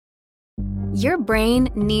Your brain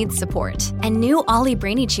needs support, and new Ollie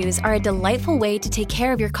Brainy Chews are a delightful way to take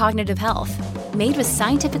care of your cognitive health. Made with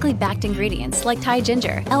scientifically backed ingredients like Thai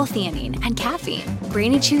ginger, L-theanine, and caffeine,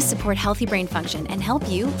 Brainy Chews support healthy brain function and help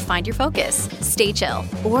you find your focus, stay chill,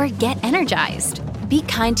 or get energized. Be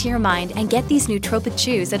kind to your mind and get these nootropic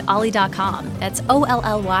chews at ollie.com. That's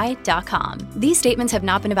OLLY.com. These statements have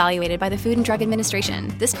not been evaluated by the Food and Drug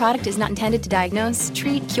Administration. This product is not intended to diagnose,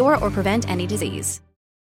 treat, cure, or prevent any disease.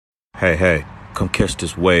 Hey, come catch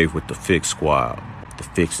this wave with the Fix Squad. The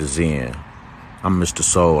Fix is in. I'm Mr.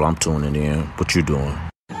 Soul, I'm tuning in. What you doing?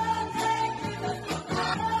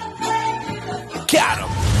 Got him!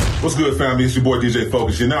 What's good, family? It's your boy DJ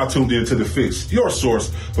Focus. You're now tuned in to The Fix, your source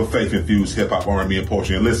for faith-infused hip-hop, R&B, and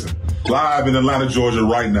poetry. And listen, live in Atlanta, Georgia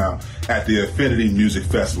right now at the Affinity Music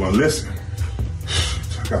Festival. And listen,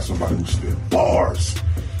 I got somebody who spit bars.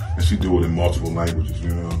 And she do it in multiple languages, you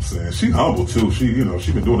know what I'm saying? She humble too. She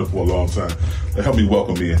been doing it for a long time. Help me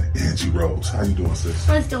welcome in Angie Rose. How you doing, sis?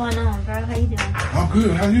 What's going on, bro? How you doing? I'm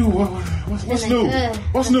good. How you? What's new? Good.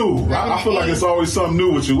 What's new? I feel like it's always something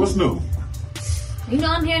new with you. What's new? You know,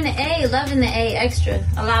 I'm hearing the A, loving the A extra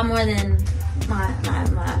a lot more than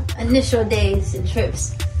my initial days and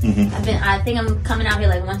trips. Mm-hmm. I think I'm coming out here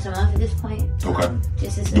like once a month at this point. Okay.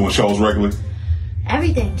 Doing shows regularly?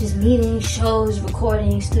 Everything, just meetings, shows,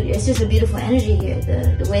 recording, studio. It's just a beautiful energy here.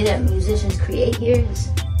 The way that musicians create here is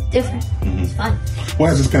different. Mm-hmm. It's fun. What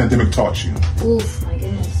has this pandemic taught you? Oof, my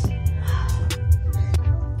goodness.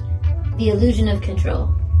 The illusion of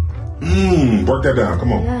control. Work that down.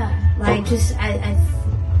 Come on. Yeah, like just I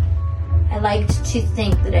liked to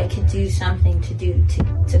think that I could do something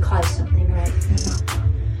to cause something, right?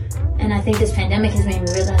 Mm-hmm. And I think this pandemic has made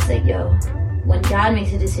me realize that, when God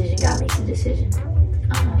makes a decision, God makes a decision.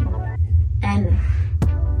 And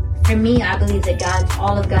for me, I believe that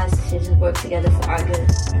all of God's decisions work together for our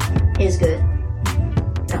good, His good.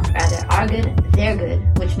 No, rather, our good, their good,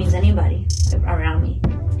 which means anybody around me,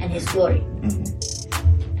 and His glory.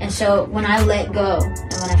 Mm-hmm. And so when I let go,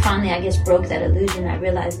 and when I finally, broke that illusion, I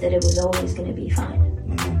realized that it was always going to be fine.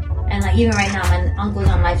 Mm-hmm. And like even right now, my uncle's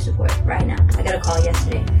on life support right now. I got a call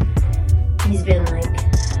yesterday. He's been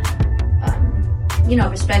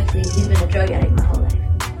respectfully, he's been a drug addict my whole life.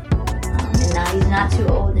 And now he's not too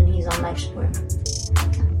old and he's on life support.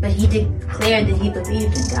 But he declared that he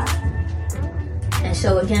believed in God. And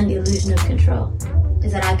so again, the illusion of control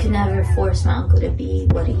is that I could never force my uncle to be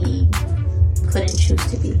what he couldn't choose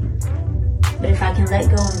to be. But if I can let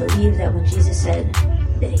go and believe that when Jesus said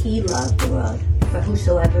that he loved the world, for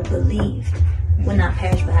whosoever believed would not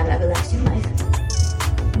perish but have everlasting life,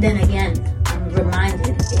 then again, I'm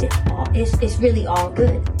reminded it's really all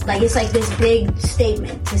good. Like it's like this big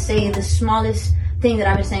statement to say the smallest thing that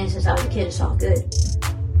I've been saying since I was a kid, it's all good.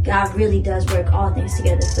 God really does work all things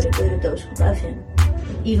together for the good of those who love him,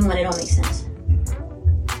 even when it don't make sense.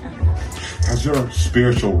 Has your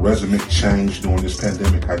spiritual resume changed during this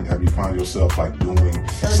pandemic? Have you found yourself doing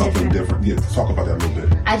something different? Yeah, talk about that a little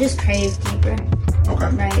bit. I just crave deeper. Okay.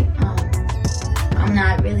 Right? I'm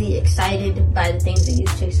not really excited by the things that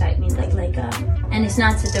used to excite me, and it's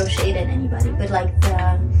not to throw shade at anybody, but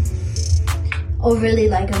the overly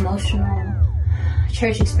emotional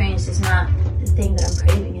church experience is not the thing that I'm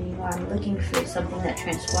craving anymore. I'm looking for something that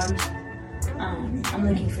transforms. I'm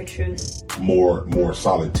looking for truth. More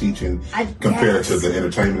solid teaching compared to the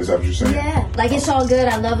entertainment, is that what you're saying? Yeah, it's all good.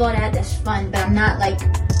 I love all that. That's fun, but I'm not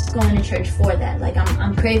going to church for that.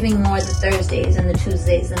 I'm craving more the Thursdays and the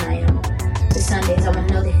Tuesdays than I am the Sundays. I want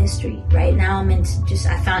to know the history. Right now I'm into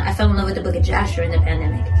I fell in love with the book of Joshua in the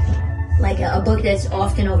pandemic. A book that's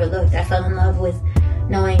often overlooked. I fell in love with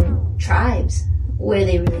knowing tribes, where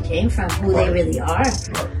they really came from, who they really are.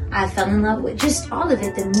 I fell in love with just all of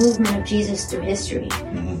it, the movement of Jesus through history,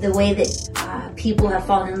 the way that people have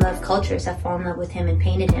fallen in love, cultures have fallen in love with him and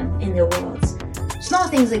painted him in their worlds. Small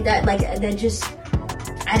things like that, that just,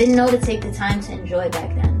 I didn't know to take the time to enjoy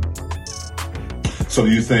back then. So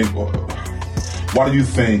why do you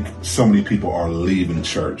think so many people are leaving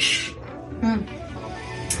church?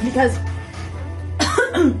 Because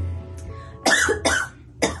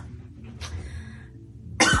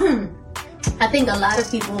I think a lot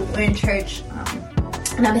of people were in church,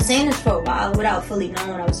 and I've been saying this for a while without fully knowing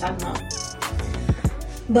what I was talking about,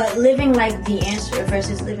 but living the answer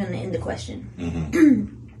versus living in the question.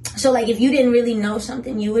 Mm-hmm. So if you didn't really know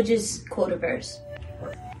something, you would just quote a verse.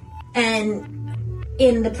 And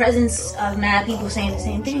in the presence of mad people saying the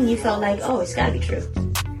same thing, you felt it's gotta be true.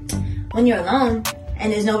 When you're alone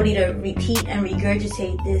and there's nobody to repeat and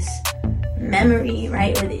regurgitate this memory,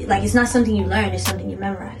 right? Or it's not something you learned, it's something you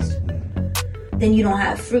memorized. Then you don't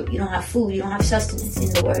have fruit, you don't have food, you don't have sustenance in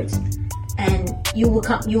the words. and you'll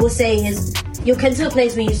come to a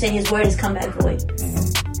place where you say his word has come back void.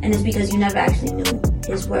 And it's because you never actually knew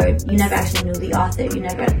his word. You never actually knew the author. You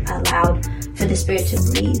never allowed for the Spirit to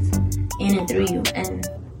breathe in and through you. And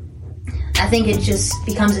I think it just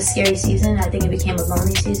becomes a scary season. I think it became a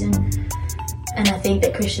lonely season. And I think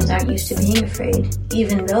that Christians aren't used to being afraid,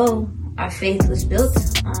 even though our faith was built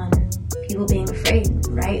on people being afraid,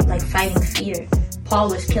 right? Like fighting fear. Paul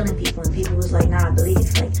was killing people and people was like, nah, I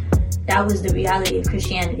believe. Like, that was the reality of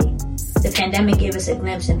Christianity. The pandemic gave us a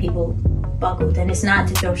glimpse and people buckled. And it's not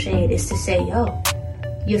to throw shade, it's to say, yo,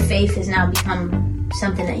 your faith has now become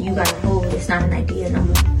something that you gotta hold. It's not an idea no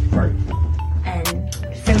more. Right. And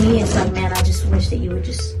for me, it's like, man, I just wish that you would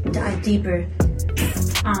just dive deeper.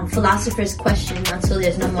 Philosophers question until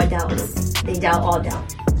there's no more doubt. They doubt all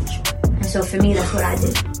doubt. And so for me, that's what I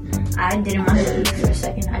did. I didn't want to believe for a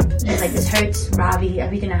second. I was like, this hurts. Ravi,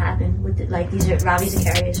 everything that happened with Ravi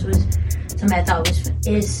Zacharias was something I thought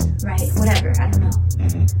is right, whatever, I don't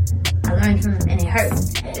know. I learned from him and it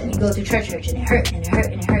hurt. And you go through church and it hurt and it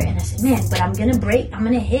hurt and it hurt. And I said, man, but I'm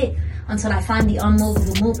gonna hit until I find the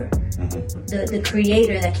unmovable mover, the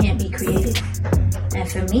creator that can't be created. And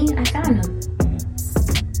for me, I found him.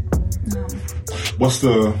 What's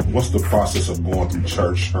the process of going through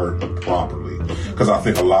church hurt properly? Because I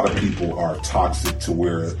think a lot of people are toxic to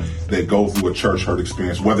where they go through a church hurt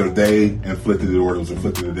experience, whether they inflicted it or it was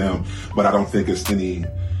inflicted to them. But I don't think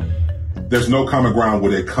there's no common ground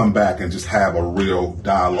where they come back and just have a real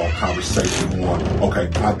dialogue, conversation on, okay,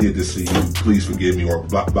 I did this to you, please forgive me, or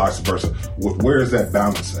vice versa. Where is that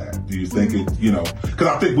balance at? Do you think it, because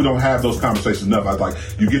I think we don't have those conversations enough. I was like,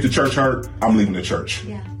 you get the church hurt, I'm leaving the church.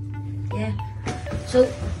 Yeah. So,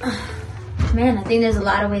 man, I think there's a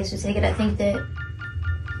lot of ways to take it. I think that,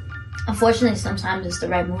 unfortunately, sometimes it's the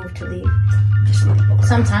right move to leave.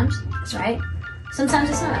 Sometimes, right? Sometimes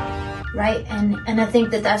it's not, right? And I think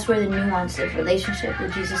that that's where the nuance of relationship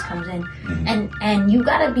with Jesus comes in. And you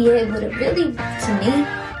gotta be able to really, to me,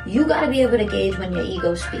 you gotta be able to gauge when your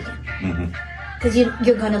ego's speaking. Because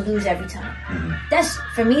you're gonna lose every time.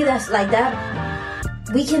 For me, that's like that.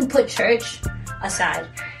 We can put church aside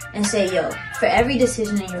and say, yo, for every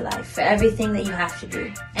decision in your life, for everything that you have to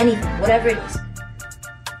do, anything, whatever it is,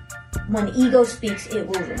 when ego speaks, it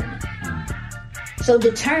will ruin it. So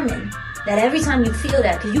determine that every time you feel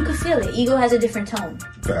that, because you can feel it, ego has a different tone.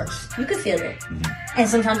 Facts. You can feel it. And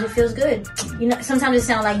sometimes it feels good. Sometimes it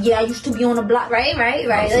sounds like, yeah, I used to be on the block, right?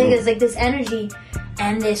 Like, it's like this energy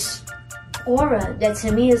and this aura that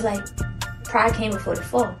to me is like, pride came before the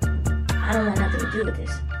fall. I don't want nothing to do with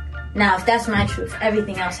this. Now, if that's my truth,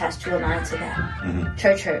 everything else has to align to that.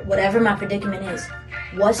 Church hurt, whatever my predicament is,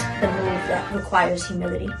 what's the move that requires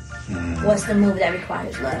humility? What's the move that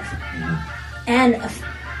requires love? And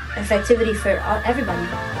effectivity for everybody.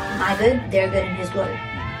 My good, their good, and his glory.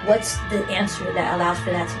 What's the answer that allows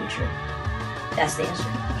for that to be true? That's the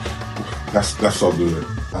answer. That's so good.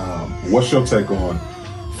 What's your take on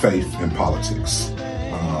faith in politics?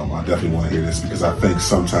 I definitely want to hear this because I think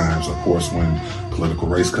sometimes, of course, when political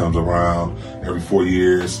race comes around every 4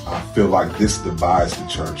 years, I feel like this divides the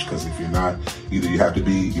church because if you're not, either you have to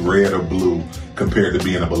be red or blue compared to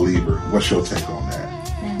being a believer. What's your take on that?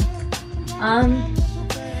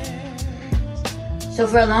 So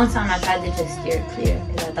for a long time, I tried to just steer it clear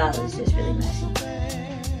because I thought it was just really messy.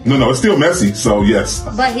 No, it's still messy, so yes.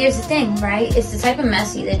 But here's the thing, right? It's the type of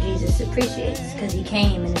messy that Jesus appreciates because he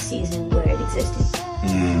came in a season where it existed.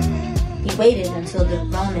 He waited until the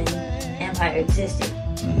Roman Empire existed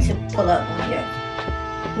to pull up on the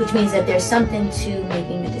earth, which means that there's something to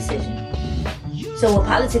making a decision. So what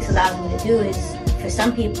politics allows me to do is, for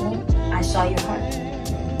some people, I saw your heart,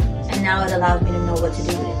 and now it allows me to know what to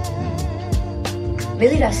do with it.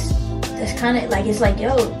 Really, that's kind of like, it's like,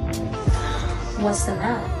 yo, what's the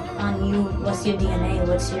map on you? What's your DNA?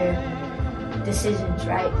 What's your decisions,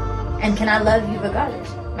 right? And can I love you regardless,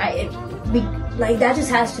 right? Like, that just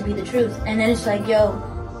has to be the truth. And then it's like, yo,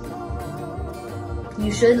 you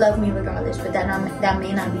should love me regardless, but that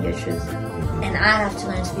may not be your truth. And I have to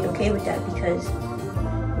learn to be okay with that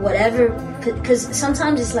because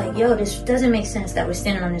sometimes it's like, yo, this doesn't make sense that we're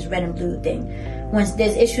standing on this red and blue thing. When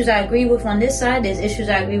there's issues I agree with on this side, there's issues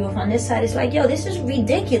I agree with on this side. It's like, yo, this is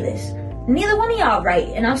ridiculous. Neither one of y'all right.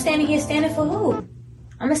 And I'm standing here standing for who? I'm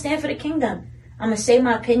going to stand for the kingdom. I'm going to say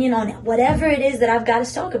my opinion on whatever it is that I've got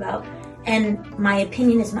to talk about. And my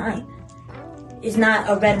opinion is mine. It's not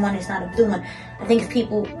a red one, it's not a blue one. I think if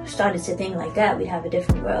people started to think like that, we'd have a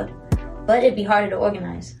different world. But it'd be harder to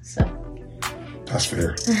organize, so. That's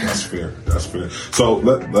fair. That's fair. That's fair. So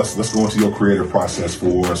let's go into your creative process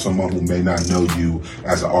for someone who may not know you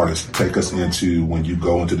as an artist. Take us into when you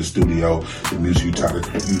go into the studio, the music you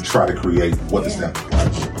try to create. What does that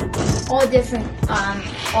look like?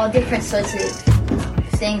 All different sorts of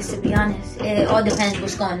things. To be honest, it all depends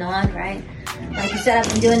what's going on, right? Like you said,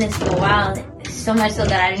 I've been doing this for a while. So much so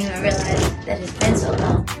that I didn't even realize that it's been so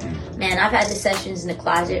long. Man, I've had the sessions in the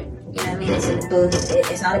closet. You know what I mean? It's in the booth.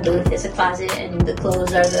 It's not a booth. It's a closet, and the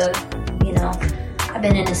clothes are I've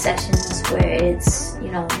been in the sessions where it's,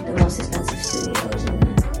 the most expensive studios.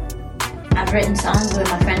 And I've written songs where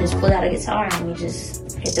my friend just pulled out a guitar and we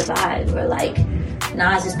just hit the vibe. Where like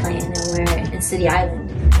Nas is playing and we're in City Island.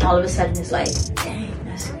 And all of a sudden it's like, dang,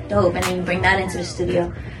 that's dope. And then you bring that into the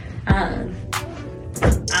studio.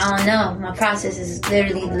 I don't know. My process is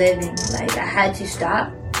literally living. Like I had to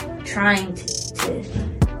stop trying to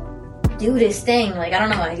do this thing. Like I don't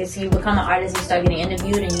know. I guess you become an artist and start getting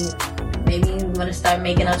interviewed, and maybe you want to start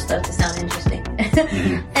making up stuff to sound interesting.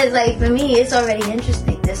 Mm-hmm. It's like for me, it's already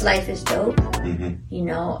interesting. This life is dope. Mm-hmm.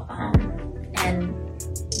 And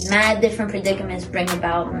mad different predicaments bring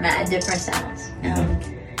about mad different sounds.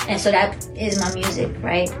 And so that is my music,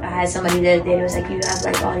 right? I had somebody the other day that was like, you have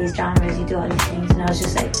like all these genres, you do all these things, and I was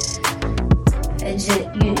just like,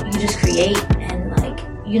 you just create, and like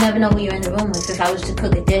you never know who you're in the room with. If I was to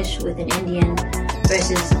cook a dish with an Indian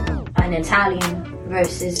versus an Italian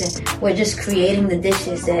versus, we're just creating the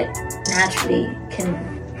dishes that naturally can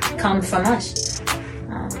come from us.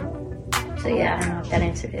 So yeah, I don't know if that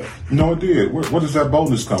answered it. No, it did. Where does that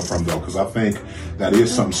boldness come from, though? Because I think that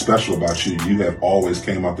is something special about you. You have always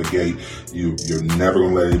came out the gate. You're never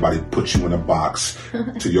going to let anybody put you in a box.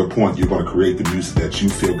 To your point, you're going to create the music that you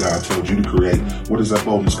feel God told you to create. Where does that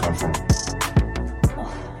boldness come from?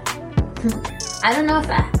 I don't know if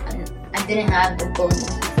I didn't have the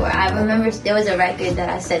boldness before. I remember there was a record that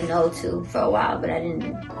I said no to for a while, but I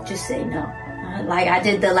didn't just say no. Like I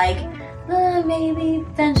did the maybe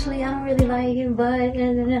eventually, I don't really like it, but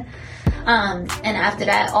and after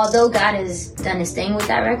that, although God has done his thing with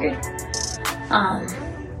that record,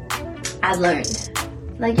 I've learned,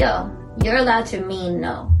 like, yo, you're allowed to mean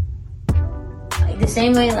no. Like the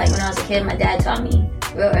same way, like when I was a kid, my dad taught me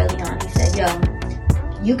real early on. He said, yo,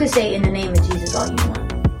 you could say in the name of Jesus all you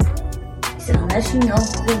want. He said, unless you know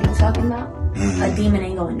who you're talking about, a demon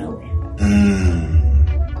ain't going nowhere.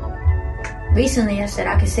 Recently, I said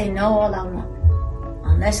I can say no all I want.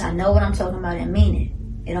 Unless I know what I'm talking about and mean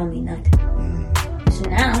it, it don't mean nothing. So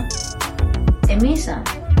now, it means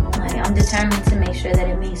something. Like, I'm determined to make sure that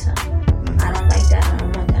it means something. I don't like that, I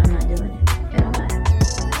don't want that, I'm not doing it. It don't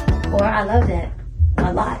matter. Or I love that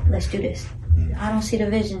a lot, let's do this. I don't see the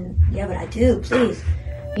vision. Yeah, but I do, please.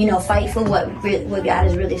 Fight for what God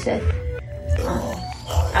has really said.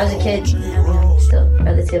 I was a kid, I'm still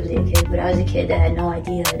relatively a kid, but I was a kid that had no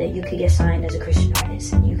idea that you could get signed as a Christian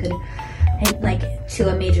artist and you could, to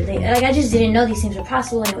a major label. Like, I just didn't know these things were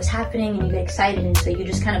possible and it was happening, and you get excited, and so you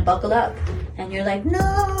just kind of buckle up and you're like,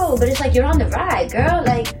 no, but it's like you're on the ride, girl.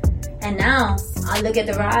 And now I look at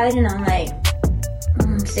the ride and I'm like,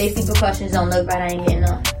 safety precautions don't look right, I ain't getting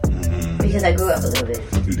on. Because I grew up a little bit.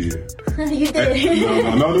 You did. You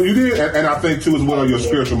did. No, you did. And I think, too, as well, your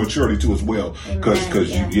spiritual maturity, too, as well. Because,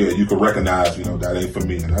 you can recognize, that ain't for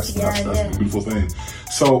me. And that's a beautiful thing.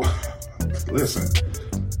 So, listen,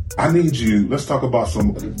 I need you, let's talk about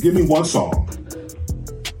give me one song.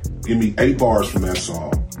 Give me 8 bars from that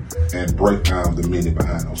song and break down the meaning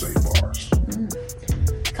behind those 8 bars.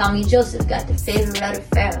 Call me Joseph, got the favor of the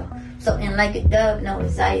Pharaoh. Floating like a dove, no,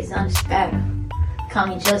 his eyes on a sparrow. Call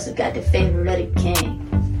me Joseph, got the favor of the king.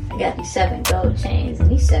 I got these 7 gold chains and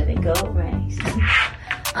these 7 gold rings.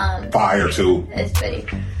 Fire too. That's pretty.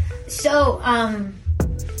 So, I'm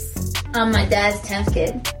my dad's 10th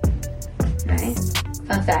kid. Right?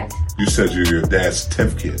 Fun fact. You said you're your dad's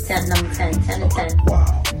 10th kid. Number 10 to 10.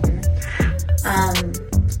 Wow.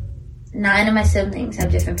 9 of my siblings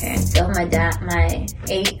have different parents. So my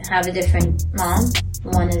 8 have a different mom.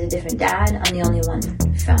 1 is a different dad. I'm the only one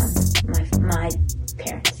from my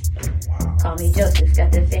parents. Wow. Call me Joseph,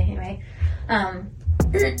 got the thing, right?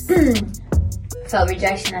 Felt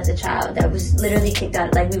rejection as a child. That was literally kicked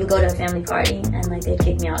out. Like, we would go to a family party and they'd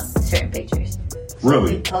kick me out certain pictures.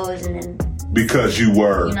 Really? We'd pose and then... Because you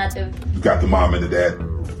got the mom and the dad.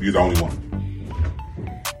 You're the only one.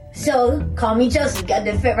 So, call me Joseph, got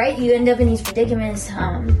the fit, right? You end up in these predicaments,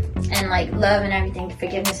 and like love and everything,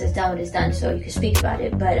 forgiveness is done what is done, so you can speak about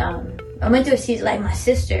it. But I went through a season, like my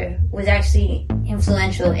sister was actually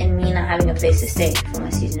influential in me not having a place to stay for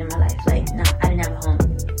my season in my life. Like, I didn't have a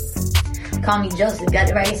home. Call me Joseph, got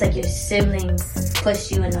it right? It's like your sibling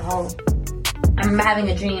pushed you in the hole. I remember having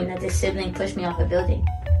a dream that this sibling pushed me off a building.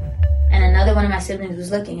 And another one of my siblings was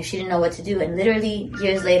looking and she didn't know what to do. And literally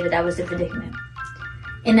years later, that was the predicament.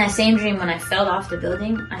 In that same dream, when I fell off the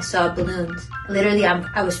building, I saw balloons. Literally,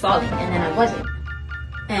 I was falling and then I wasn't.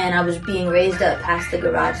 And I was being raised up past the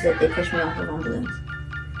garage that they pushed me off of on balloons.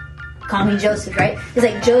 Call me Joseph, right? It's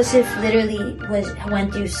like Joseph literally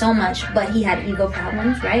went through so much, but he had ego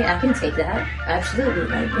problems, right? I can take that, absolutely.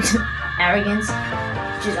 Like arrogance,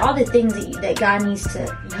 just all the things that God needs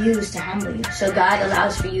to use to humble you. So God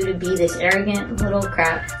allows for you to be this arrogant little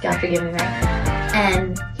crap. God forgive me, right?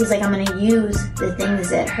 And He's like, I'm gonna use the things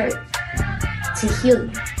that hurt to heal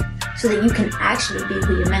you, so that you can actually be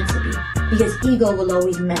who you're meant to be. Because ego will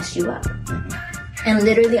always mess you up. And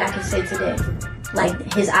literally, I can say today,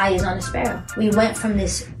 like, His eye is on a sparrow. We went from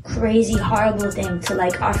this crazy, horrible thing to,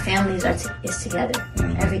 like, our families is together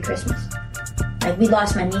every Christmas. Like, we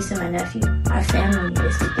lost my niece and my nephew. Our family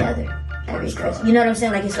is together every Christmas. You know what I'm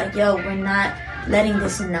saying? Like, it's like, yo, we're not letting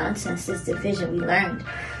this nonsense, this division we learned.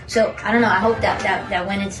 So, I don't know, I hope that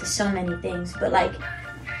went into so many things. But, like,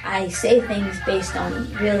 I say things based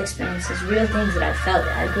on real experiences, real things that I felt.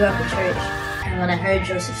 I grew up in church. And when I heard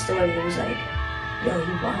Joseph's story, it was like, yo,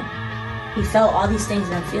 he won. He felt all these things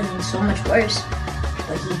and I'm feeling so much worse,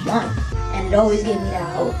 but he won. And it always gave me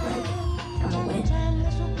that hope, like, I'm gonna win.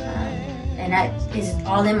 And that is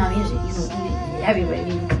all in my music, everywhere,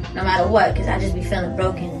 no matter what, because I just be feeling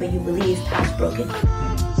broken, but you believe past broken.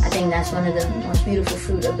 I think that's one of the most beautiful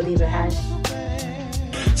fruit a believer has.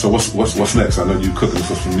 So what's next? I know you cooking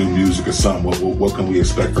for some new music or something. What can we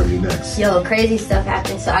expect from you next? Yo, crazy stuff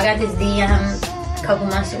happened. So I got this DM a couple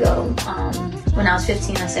months ago. When I was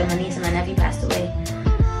 15, I said my niece and my nephew passed away,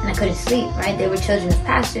 and I couldn't sleep. Right? They were children of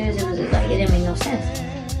pastors. It was like it didn't make no sense.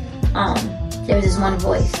 There was this one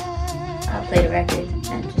voice. I played a record,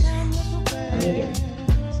 and just immediately,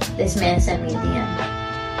 this man sent me a DM,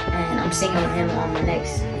 and I'm singing with him on the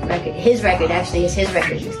next record. His record actually is his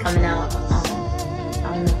record. It's coming out.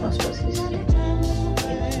 I don't know if I'm supposed to say.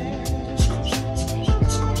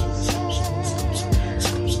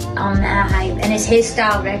 I'm that hype, and it's his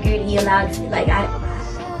style record. He allowed,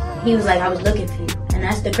 he was like, I was looking for you, and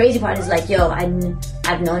that's the crazy part. Is like, yo,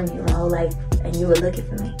 I've known you my whole life, and you were looking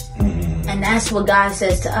for me, and that's what God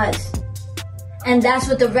says to us, and that's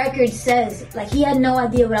what the record says. Like, he had no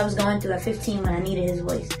idea what I was going through at 15 when I needed his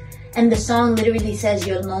voice, and the song literally says,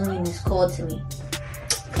 your loneliness called to me.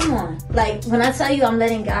 Come on, like when I tell you I'm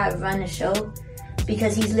letting God run the show,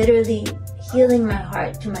 because He's literally healing my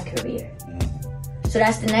heart through my career. So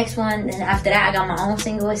that's the next one. Then after that, I got my own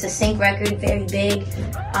single. It's a sync record, very big.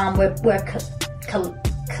 We're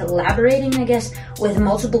collaborating, I guess, with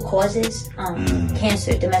multiple causes.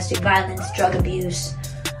 Cancer, domestic violence, drug abuse,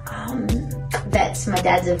 vets. My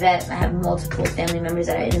dad's a vet. I have multiple family members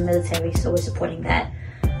that are in the military, so we're supporting that.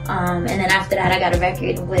 And then after that, I got a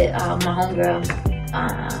record with my homegirl,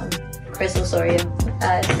 Crystal Soria. So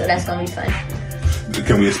that's going to be fun.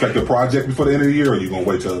 Can we expect a project before the end of the year, or are you going to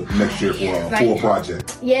wait till next year for a full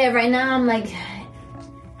project? Yeah, right now I'm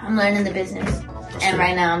learning the business. And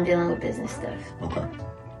right now I'm dealing with business stuff. Okay.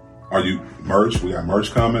 Are you merch? We got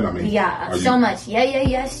merch coming? I mean, yeah, so much.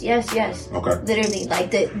 Yes. Okay. Literally, like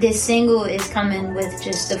this single is coming with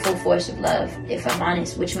just the full force of love, if I'm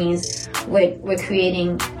honest, which means we're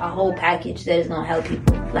creating a whole package that is going to help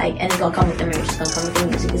people. Like, and it's going to come with the merch, it's going to come with the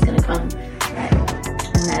music, it's going to come. Like,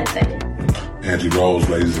 I'm not affected. Angie Rose,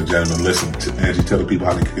 ladies and gentlemen. Listen, Angie, tell the people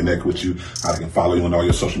how they can connect with you, how they can follow you on all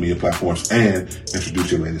your social media platforms, and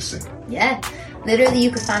introduce your latest single. Yeah, literally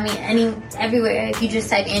you can find me everywhere. If you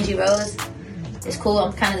just type Angie Rose, it's cool.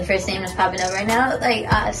 I'm kind of the first name that's popping up right now.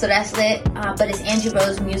 So that's lit. But it's Angie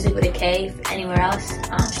Rose Music with a K anywhere else.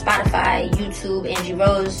 Spotify, YouTube, Angie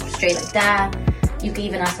Rose, straight like that. You can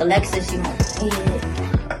even ask Alexa if you want to play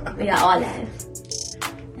it. We got all that.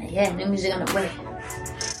 Yeah, new music on the way.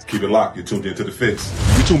 Keep it locked. You're tuned into The Fix.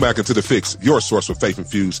 You tune back into The Fix, your source for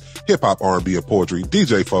faith-infused hip-hop, R&B, and poetry.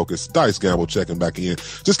 DJ Focus, Dice Gamble checking back in.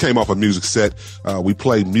 Just came off a music set. We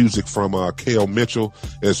played music from Kale Mitchell,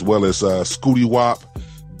 as well as Scooty Wop,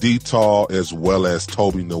 D-Tall, as well as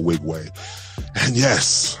Toby Nwigwe. And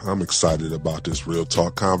yes, I'm excited about this real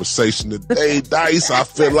talk conversation today, Dice. I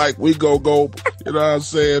feel like we go, you know what I'm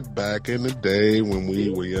saying, back in the day when we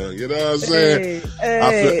were young. You know what I'm saying?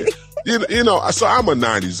 Hey. You know, so I'm a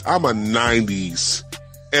 90s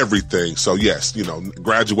everything. So yes, you know,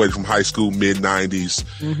 graduated from high school, mid-90s,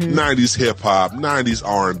 90s hip-hop, 90s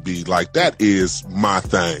R&B. Like, that is my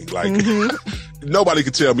thing. Like, nobody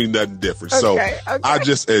can tell me nothing different. Okay. I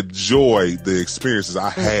just enjoy the experiences I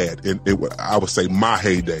had in I would say, my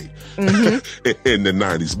heyday in the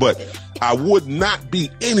 90s. But I would not be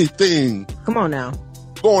anything. Come on now.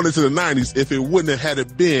 Going into the 90s if it wouldn't have had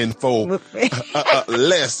it been for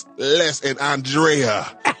Les and Andrea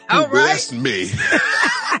who blessed me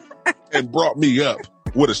and brought me up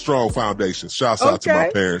with a strong foundation. Shouts out to my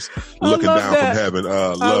parents looking down from heaven.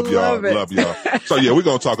 Love y'all. So yeah, we're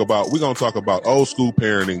gonna talk about old school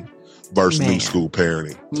parenting versus new school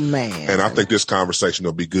parenting. Man. And I think this conversation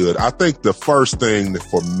will be good. I think the first thing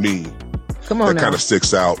for me that kind of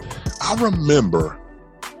sticks out, I remember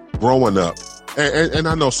growing up, and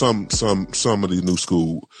I know some of the new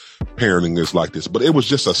school parenting is like this, but it was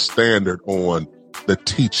just a standard on the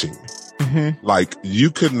teaching. Mm-hmm. Like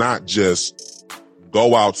you could not just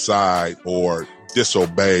go outside or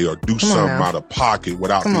disobey or do something out of pocket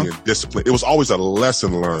without being disciplined. It was always a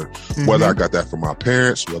lesson learned, whether I got that from my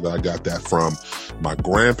parents, whether I got that from my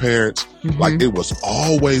grandparents. Like it was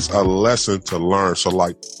always a lesson to learn. So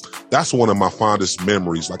like, that's one of my fondest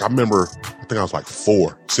memories. Like I remember, I think I was like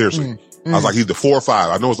 4, seriously. I was like either 4 or 5.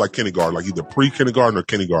 I know it's like kindergarten, like either pre-kindergarten or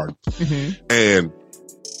kindergarten. And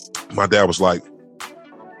my dad was like,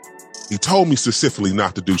 he told me specifically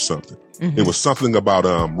not to do something. It was something about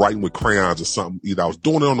writing with crayons or something. Either I was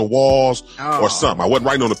doing it on the walls or something. I wasn't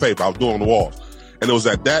writing on the paper. I was doing it on the walls. And it was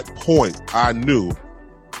at that point I knew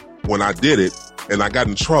when I did it and I got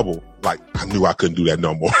in trouble, like I knew I couldn't do that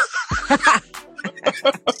no more.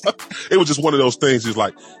 It was just one of those things. He's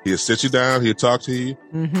like, he'll sit you down, he'll talk to you,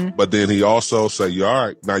 but then he also say, "You all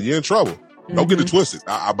right? Now you're in trouble. Don't get it twisted.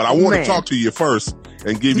 But I want to talk to you first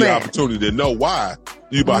and give you the opportunity to know why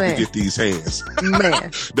you about to get these hands.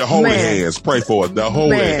 The holy hands. Pray for it. The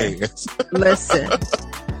holy hands. Listen,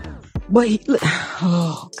 but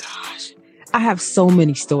oh gosh, I have so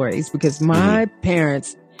many stories because my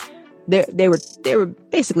parents, they were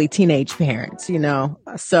basically teenage parents, you know.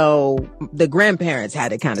 So the grandparents had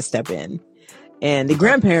to kind of step in, and the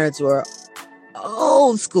grandparents were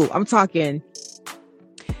old school. I'm talking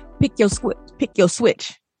pick your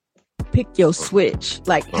switch.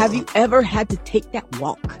 Like, have you ever had to take that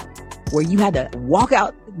walk where you had to walk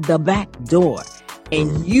out the back door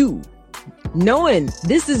and you knowing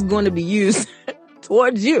this is going to be used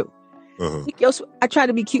towards you? Pick your I tried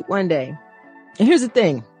to be cute one day. And here's the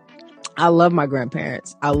thing. I love my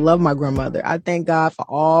grandparents. I love my grandmother. I thank God for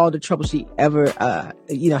all the trouble she ever,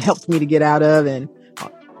 helped me to get out of and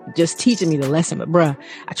just teaching me the lesson. But bruh,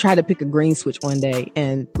 I tried to pick a green switch one day,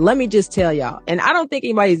 and let me just tell y'all, and I don't think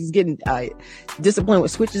anybody's getting disciplined with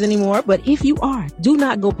switches anymore, but if you are, do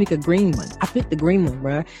not go pick a green one. I picked the green one,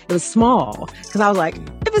 bruh. It was small, because I was like,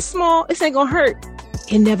 if it's small, this ain't gonna hurt.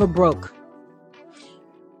 It never broke.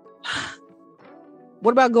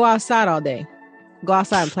 What about go outside all day? Go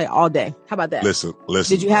outside and play all day. How about that? Listen.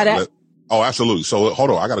 Did you have that? Oh, absolutely. So hold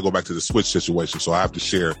on. I got to go back to the switch situation. So I have to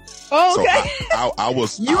share. Oh, okay. So I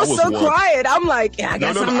was so quiet. I'm like, I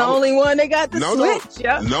guess I'm the only one that got the switch.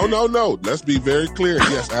 Yeah. No. Let's be very clear.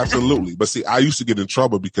 Yes, absolutely. But see, I used to get in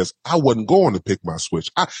trouble because I wasn't going to pick my switch.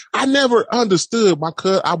 I never understood my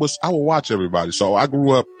cut. I would watch everybody. So I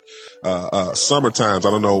grew up, summer times. I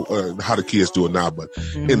don't know how the kids do it now, but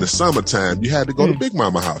in the summertime, you had to go to Big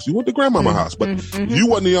Mama house. You went to Grandmama house, but you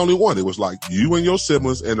wasn't the only one. It was like you and your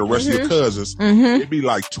siblings and the rest of your cousins. It'd be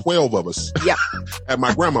like 12 of us at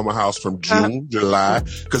my grandmama house from June, July,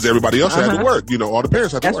 because everybody else had to work. You know, all the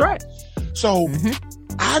parents had to work. That's right. So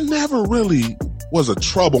I never really was a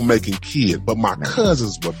troublemaking kid, but my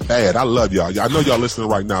cousins were bad. I love y'all. I know y'all listening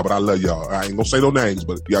right now, but I love y'all. I ain't gonna say no names,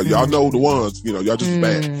 but y'all know the ones, you know, y'all just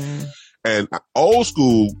bad. And old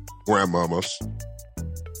school grandmamas,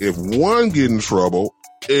 if one get in trouble,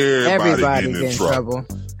 everybody get in trouble.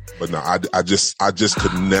 But no, I just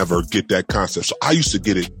could never get that concept. So I used to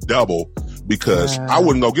get it double because I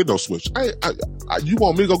wouldn't go get no switch. You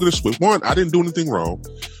want me to go get a switch? One, I didn't do anything wrong.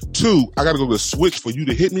 2, I got to go get a switch for you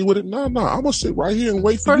to hit me with it. No, I'm going to sit right here and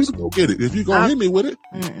wait for you to go get it. If you're going to hit me with it.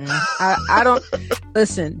 I don't.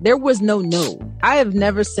 Listen, there was no. I have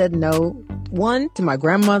never said no, one, to my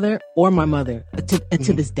grandmother or my mother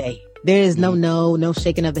to this day. There is no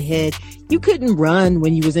shaking of the head. You couldn't run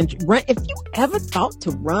when you was run. If you ever thought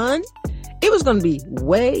to run, it was going to be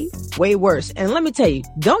way, way worse. And let me tell you,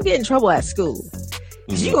 don't get in trouble at school.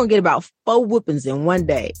 You're going to get about 4 whoopings in one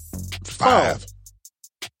day. 5.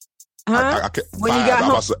 Huh? When 5, you got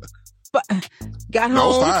home? Got home?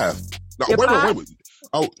 No, it was 5. No, wait.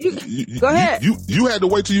 Oh, go ahead. You had to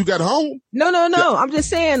wait till you got home? No. Yeah. I'm just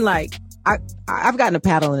saying, like, I've gotten a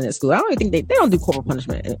paddling at school. I don't even think they don't do corporal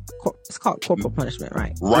punishment. It's called corporal punishment,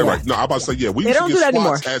 right? Right. No, I'm about to say, we used to get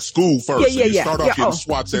swats at school first. Yeah. You start off getting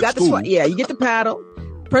swats at school. You get the paddle.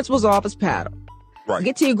 Principal's office paddle. Right.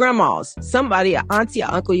 Get to your grandma's. Somebody, an auntie,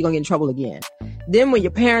 or uncle, you're going to get in trouble again. Then when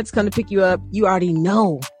your parents come to pick you up, you already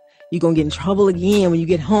know you're going to get in trouble again when you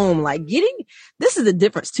get home. Like this is the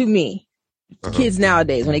difference to me. Kids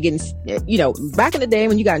nowadays, when they get in, back in the day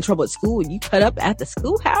when you got in trouble at school, you cut up at the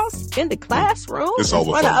schoolhouse, in the classroom, in front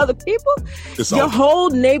of other people. Your whole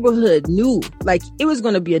neighborhood knew, like, it was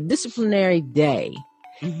going to be a disciplinary day.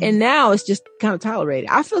 Mm-hmm. And now it's just kind of tolerated.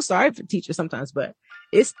 I feel sorry for teachers sometimes, but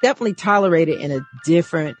it's definitely tolerated in a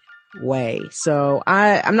different way. So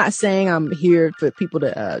I'm not saying I'm here for people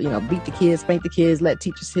to, beat the kids, spank the kids, let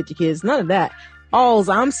teachers hit the kids. None of that.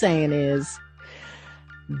 All I'm saying is,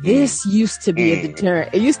 this used to be a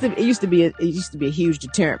deterrent. It used to be a huge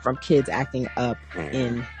deterrent from kids acting up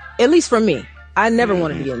at least for me. I never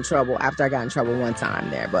wanted to get in trouble after I got in trouble one time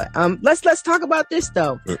there. But let's talk about this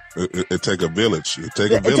though. It take a village. It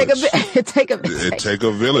take a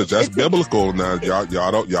village. That's biblical. Now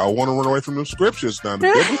y'all want to run away from the scriptures. Now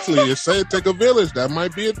biblically it say it take a village. That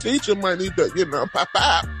might be a teacher, might need to,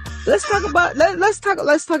 pop. Let's talk about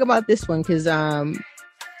about this one because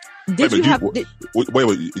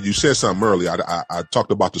wait, you said something earlier. I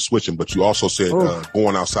talked about the switching, but you also said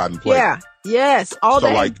going outside and play. Yeah. Yes. All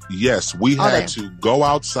day. So we had to go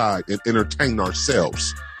outside and entertain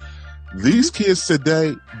ourselves. These kids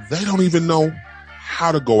today, they don't even know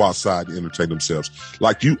how to go outside and entertain themselves.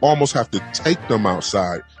 Like, you almost have to take them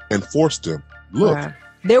outside and force them. Look,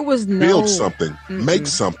 there was no build something, make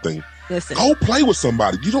something. Listen. Go play with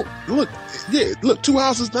somebody. You don't look. Yeah, look, 2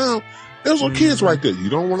 houses down. There's some kids right there. You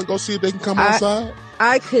don't want to go see if they can come outside?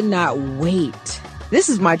 I could not wait. This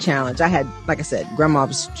is my challenge. I had, like I said, grandma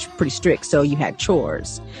was pretty strict, so you had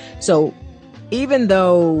chores. So even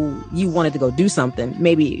though you wanted to go do something,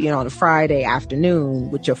 maybe, on a Friday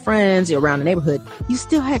afternoon with your friends around the neighborhood, you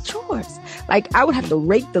still had chores. Like, I would have to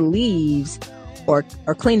rake the leaves or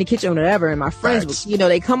clean the kitchen or whatever. And my friends,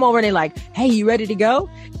 they come over and they're like, hey, you ready to go?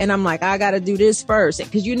 And I'm like, I got to do this first.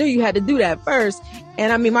 Because you knew you had to do that first.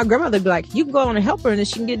 And I mean, my grandmother would be like, you can go on and help her and then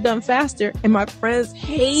she can get done faster. And my friends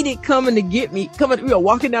hated coming to get me,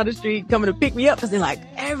 walking down the street, coming to pick me up. Because they're like,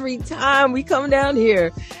 every time we come down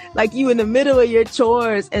here, like, you in the middle of your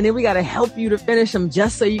chores and then we got to help you to finish them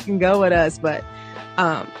just so you can go with us. But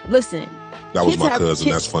listen. That was my cousin.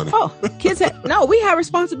 That's funny. We had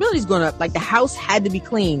responsibilities growing up. Like, the house had to be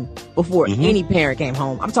clean before any parent came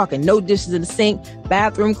home. I'm talking no dishes in the sink,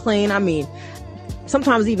 bathroom clean. I mean,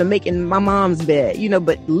 sometimes even making my mom's bed,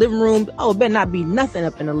 but living room, it better not be nothing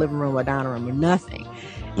up in the living room or dining room or nothing.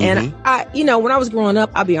 And I, when I was growing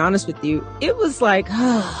up, I'll be honest with you, it was like,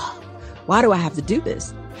 why do I have to do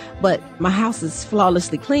this? But my house is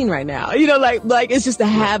flawlessly clean right now. Like it's just a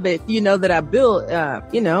habit, that I built,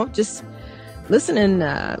 just listening,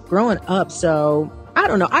 growing up. So I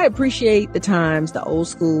don't know. I appreciate the old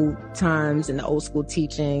school times and the old school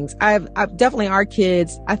teachings. I've definitely, our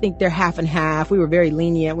kids, I think they're half and half. We were very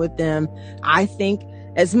lenient with them. I think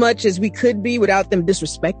as much as we could be without them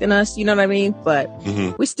disrespecting us, you know what I mean? But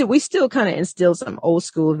we still kind of instilled some old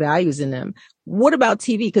school values in them. What about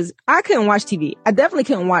TV? Cause I couldn't watch TV. I definitely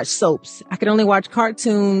couldn't watch soaps. I could only watch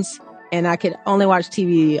cartoons and I could only watch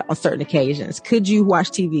TV on certain occasions. Could you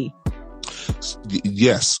watch TV?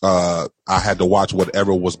 Yes, I had to watch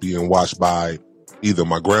whatever was being watched by either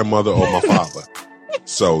my grandmother or my father.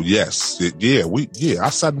 So yes, I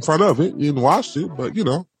sat in front of it and watched it, but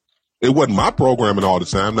it wasn't my programming all the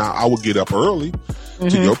time. Now I would get up early.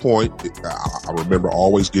 To your point, I remember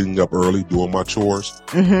always getting up early, doing my chores,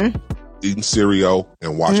 eating cereal,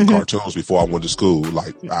 and watching cartoons before I went to school.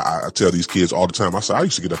 Like I tell these kids all the time, I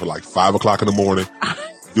used to get up at like 5 o'clock in the morning,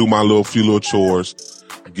 do my few little chores,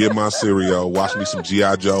 get my cereal, watch me some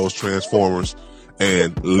G.I. Joes, Transformers,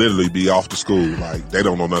 and literally be off to school. Like, they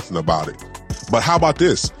don't know nothing about it. But how about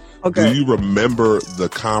this? Okay. Do you remember the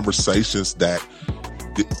conversations that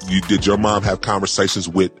did your mom have conversations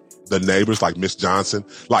with the neighbors, like Miss Johnson?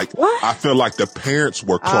 Like, what? I feel like the parents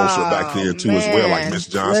were closer back then too, as well. Like Miss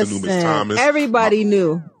Johnson knew Miss Thomas. Everybody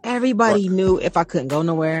knew. Everybody knew if I couldn't go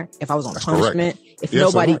nowhere, if I was on punishment, if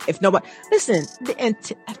nobody, listen, and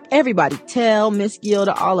everybody tell Miss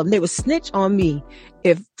Gilda, all of them, they would snitch on me.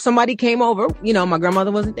 If somebody came over, my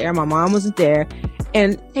grandmother wasn't there, my mom wasn't there,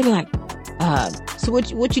 and they'd be like, so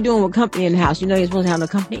what you doing with company in the house? You're supposed to have no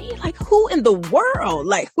company. Like, who in the world?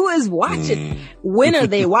 Like, who is watching? When are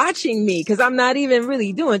they watching me? Cause I'm not even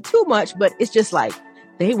really doing too much, but it's just like,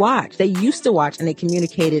 they watch. They used to watch and they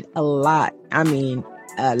communicated a lot. I mean,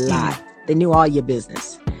 a lot. They knew all your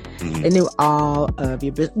business. They knew all of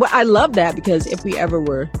your business. Well, I love that because if we ever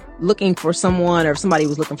were, looking for someone or if somebody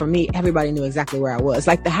was looking for me, everybody knew exactly where I was.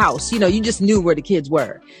 Like the house, you just knew where the kids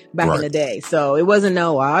were back in the day. So it wasn't,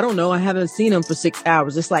 I don't know. I haven't seen him for 6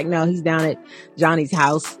 hours. It's like, no, he's down at Johnny's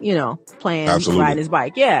house, playing, riding his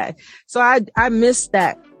bike. Yeah. So I missed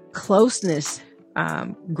that closeness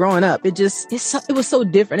growing up. It was so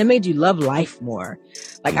different. It made you love life more.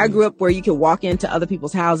 Like I grew up where you could walk into other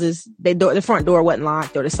people's houses. The front door wasn't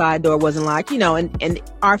locked or the side door wasn't locked, and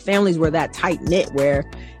our families were that tight knit where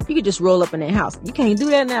you could just roll up in their house. You can't do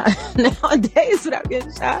that nowadays without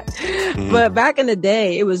getting shot. But back in the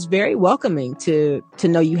day, it was very welcoming to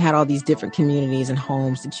know you had all these different communities and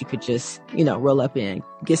homes that you could just, roll up in,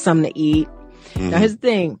 get something to eat. Now here's the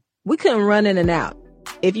thing. We couldn't run in and out.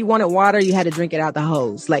 If you wanted water, you had to drink it out the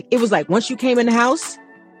hose. Like it was like once you came in the house,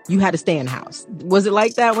 you had to stay in the house. Was it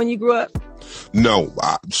like that when you grew up? No,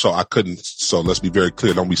 so I couldn't. So let's be very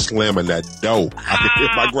clear. Don't be slamming that door. I can hear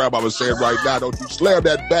my grandma saying right now, don't you slam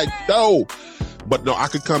that back door. But no, I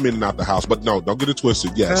could come in and out the house. But no, don't get it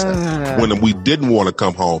twisted. Yes, when we didn't want to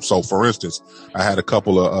come home. So for instance, I had a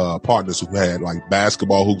couple of partners who had like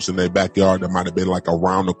basketball hoops in their backyard that might have been like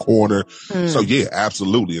around the corner. So yeah,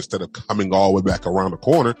 absolutely. Instead of coming all the way back around the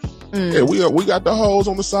corner, yeah, we got the hose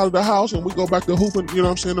on the side of the house and we go back to hooping,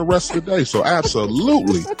 the rest of the day. So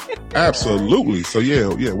absolutely. Absolutely. So yeah,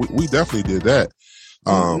 we definitely did that.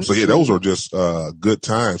 So yeah, those were just, good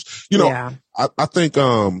times. I think,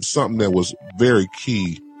 something that was very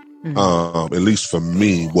key, at least for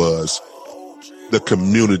me, was the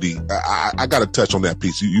community. I got to touch on that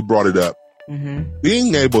piece. You brought it up.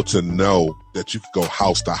 Being able to know that you could go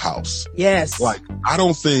house to house. Yes. Like, I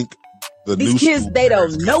don't think these kids, they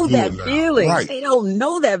don't know that feeling. Right. They don't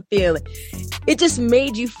know that feeling. It just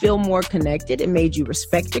made you feel more connected. It made you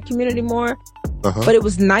respect your community more. But it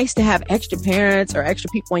was nice to have extra parents or extra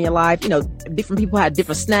people in your life. Different people had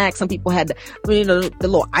different snacks. Some people had, the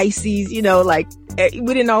little ices, like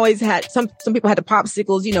we didn't always have, some people had the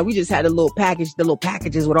popsicles, we just had the little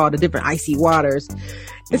packages with all the different icy waters.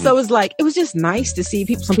 And so it was just nice to see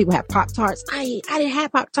people. Some people had Pop-Tarts. I didn't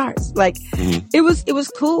have Pop-Tarts. Like it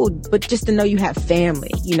was cool, but just to know you have family,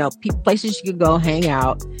 places you could go hang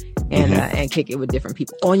out and kick it with different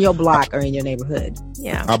people on your block or in your neighborhood.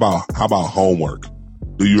 Yeah. How about homework?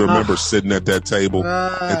 Do you remember sitting at that table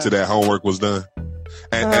until that homework was done?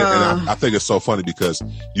 And I think it's so funny because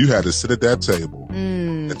you had to sit at that table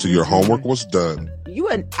until your homework was done.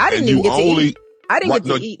 I didn't even get to eat. I didn't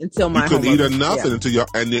get to eat until my homework. You couldn't eat nothing until you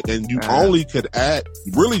only could add.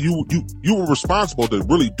 Really, you were responsible to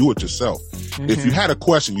really do it yourself. If you had a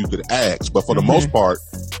question, you could ask, but for the most part,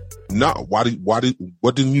 no. What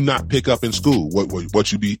didn't you not pick up in school?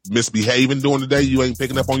 What you be misbehaving during the day? You ain't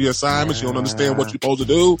picking up on your assignments. You don't understand what you're supposed to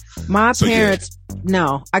do. My parents,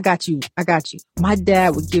 no, I got you. My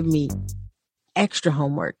dad would give me extra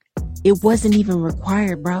homework. It wasn't even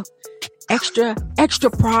required, bro. Extra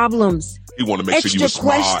problems. You want to make sure you were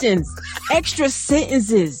smart. Extra questions, extra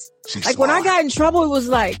sentences. Like when I got in trouble, it was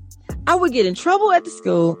like I would get in trouble at the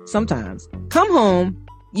school sometimes. Come home,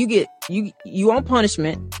 you on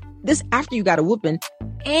punishment. This after you got a whooping,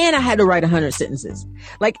 and I had to write 100 sentences.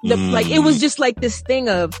 Like it was just like this thing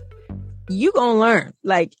of you gonna learn.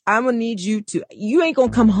 Like I'm gonna need you ain't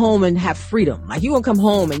gonna come home and have freedom. Like you gonna come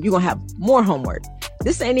home and you gonna have more homework.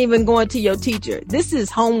 This ain't even going to your teacher. This is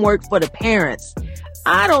homework for the parents.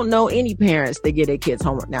 I don't know any parents that get their kids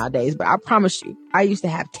homework nowadays, but I promise you, I used to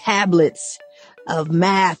have tablets of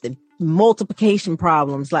math and multiplication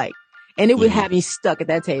problems, and it would have me stuck at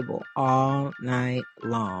that table all night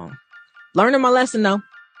long. Learning my lesson though.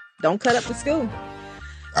 Don't cut up in school.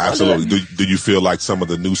 Absolutely. Do you feel like some of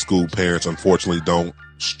the new school parents unfortunately don't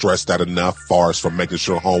stress that enough far as from making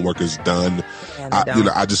sure homework is done?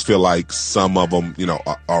 I just feel like some of them,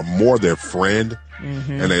 are more their friend.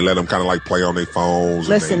 And they let them kind of like play on their phones.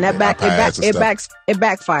 Listen, it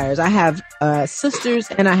backfires. I have sisters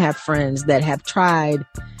and I have friends that have tried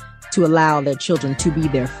to allow their children to be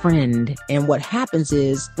their friend. And what happens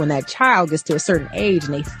is when that child gets to a certain age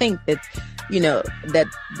and they think that,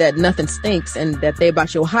 that nothing stinks and that they're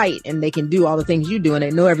about your height and they can do all the things you do and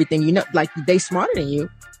they know everything like they smarter than you,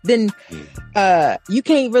 then you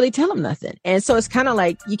can't really tell them nothing. And so it's kind of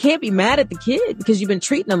like you can't be mad at the kid because you've been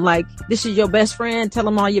treating them like this is your best friend, tell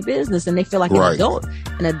them all your business, and they feel like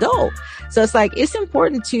an adult. So it's like it's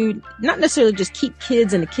important to not necessarily just keep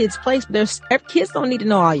kids in the kids' place, but kids don't need to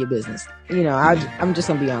know all your business. I'm just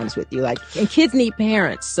gonna be honest with you. And kids need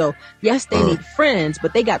parents. So yes, they need friends,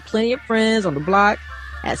 but they got plenty of friends on the block.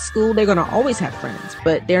 At school, they're gonna always have friends,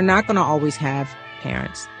 but they're not gonna always have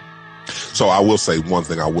parents. So I will say one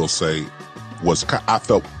thing I will say was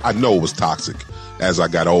I know it was toxic. as I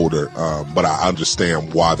got older. But I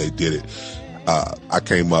understand why they did it. I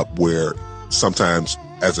came up where sometimes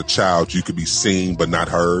as a child you could be seen but not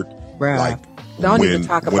heard. Bruh. Like Don't even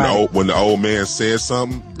talk about it. When the old man said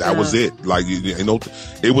something, that was it. Like, you know,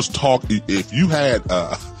 it was talk. If you had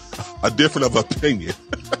a different of opinion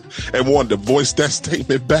and wanted to voice that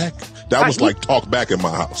statement back, that was like talk back in my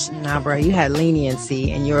house. Nah, bro, you had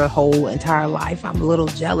leniency in your whole entire life. I'm a little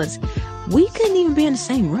jealous. We couldn't even be in the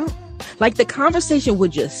same room. Like, the conversation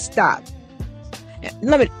would just stop.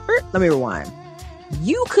 Let me rewind.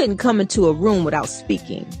 You couldn't come into a room without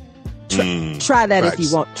speaking. Try that facts. if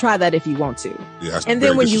you want. Try that if you want to. Yeah, and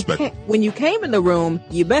then when you came in the room,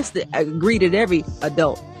 you best greeted every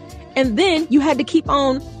adult. And then you had to keep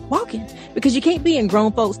on walking because you can't be in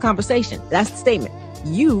grown folks' conversation. That's the statement.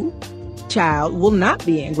 You, child, will not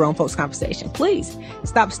be in grown folks' conversation. Please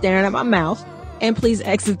stop staring at my mouth and please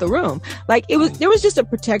exit the room. Like, there was just a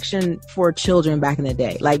protection for children back in the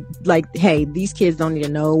day. Like, hey, these kids don't need to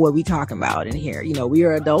know what we talking about in here. You know, we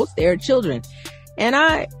are adults, they're children. And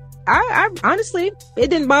I honestly, it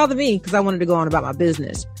didn't bother me because I wanted to go on about my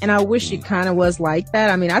business. And I wish it kind of was like that.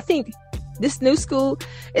 I mean, I think this new school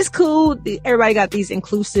is cool. Everybody got these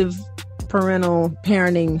inclusive parental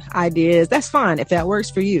parenting ideas. That's fine if that works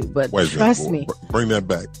for you. But trust me. Bring that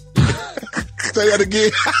back. Say that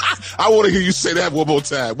again. I want to hear you say that one more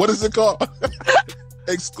time. What is it called?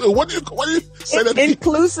 What do you say that again?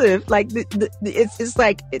 Inclusive. Like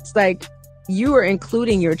it's like you are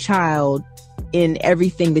including your child in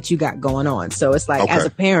everything that you got going on. So it's like, as a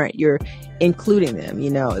parent, you're including them, you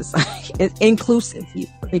know, it's like, it's inclusive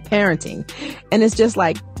parenting. And it's just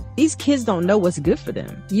like, these kids don't know what's good for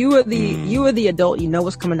them. You are the adult, you know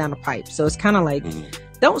what's coming down the pipe. So it's kind of like,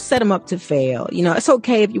 don't set them up to fail. You know, it's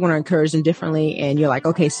okay if you want to encourage them differently. And you're like,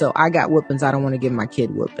 okay, so I got whoopings. I don't want to give my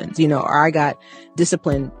kid whoopings, you know, or I got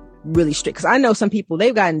discipline really strict. Cause I know some people,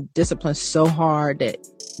 they've gotten disciplined so hard that,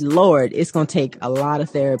 Lord, it's going to take a lot of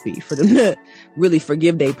therapy for them to really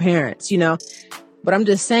forgive their parents, you know? But I'm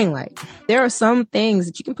just saying, like, there are some things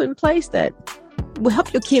that you can put in place that will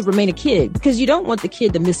help your kid remain a kid, because you don't want the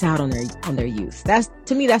kid to miss out on their youth.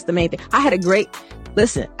 To me, that's the main thing. I had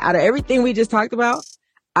listen, out of everything we just talked about,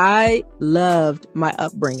 I loved my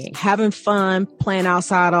upbringing, having fun, playing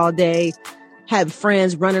outside all day, having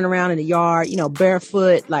friends running around in the yard, you know,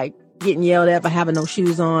 barefoot, like getting yelled at for having no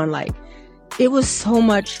shoes on. Like, it was so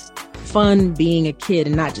much fun being a kid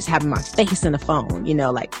and not just having my face in the phone, you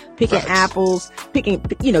know, like picking apples,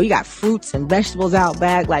 you know, you got fruits and vegetables out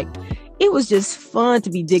back. Like, it was just fun to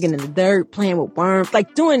be digging in the dirt, playing with worms,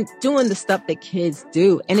 like doing the stuff that kids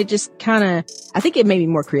do. And it just kind of, I think it made me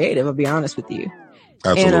more creative, I'll be honest with you.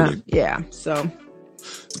 Absolutely. And, so.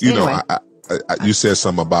 You anyway. know, you said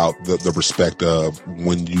something about the respect of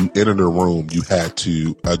when you entered the room, you had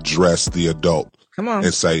to address the adult. Come on.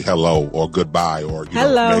 And say hello or goodbye or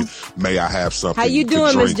hello. May I have something? How you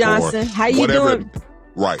doing, Miss Johnson? How you doing?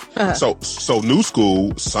 Right. So new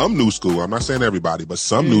school, some new school. I'm not saying everybody, but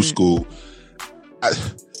some new school.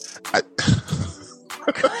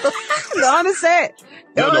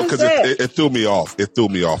 No, because it threw me off. It threw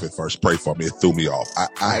me off at first. Pray for me. It threw me off.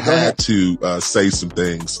 I had to say some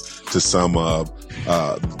things to some of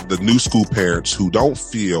the new school parents who don't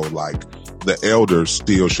feel like the elders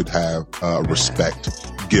still should have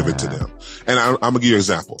respect given to them. And I'm gonna give you an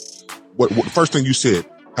example. What first thing you said?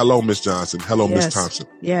 Hello, Miss Johnson. Hello, Miss Thompson.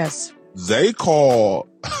 Yes. They call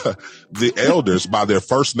the elders by their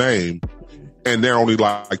first name, and they're only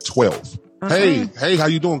like 12. Hey, how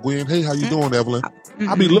you doing, Gwen? Hey, how you doing, Evelyn?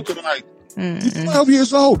 I be looking like, you 12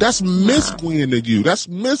 years old. That's Miss Gwen to you. That's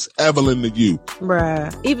Miss Evelyn to you.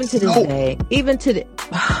 Bruh. Even to this day.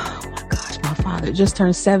 Oh my gosh, my father just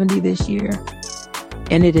turned 70 this year.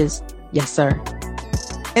 And it is, yes, sir.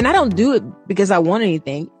 And I don't do it because I want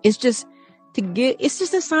anything. It's just it's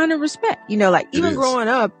just a sign of respect. You know, like even growing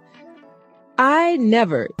up, I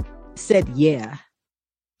never said yeah.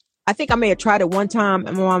 I think I may have tried it one time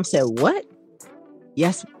and my mom said, what?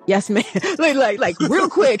 Yes, ma'am. like real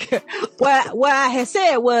quick. What I had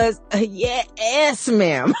said was, yes,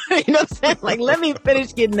 ma'am. You know what I'm saying? Like, let me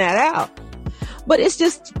finish getting that out. But it's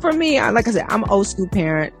just, for me, like I said, I'm an old school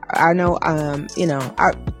parent. I know,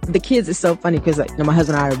 the kids is so funny because, like, my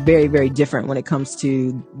husband and I are very, very different when it comes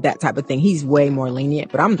to that type of thing. He's way more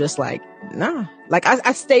lenient, but I'm just like, nah. Like,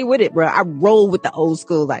 I stay with it, bro. I roll with the old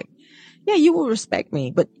school, like, yeah, you will respect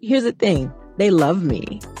me. But here's the thing. They love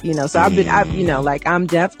me, you know, so I'm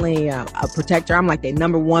definitely a protector. I'm like their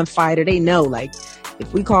number one fighter. They know, like,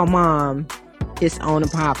 if we call mom, it's on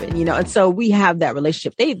and popping, you know, and so we have that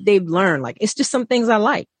relationship. They've learned, like, it's just some things I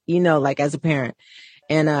like, you know, like as a parent.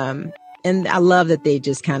 And And I love that they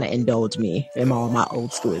just kind of indulge me in all my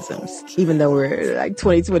old schoolisms, even though we're like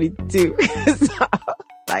 2022. So,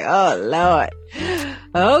 like, oh, Lord.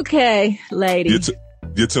 Okay, lady.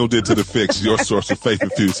 You're tuned into The Fix, your source of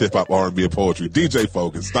faith-infused hip-hop, R&B, and poetry. DJ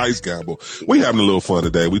Focus, Dice Gamble. We having a little fun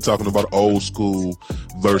today. We talking about old school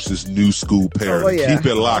versus new school parenting. Oh, yeah. Keep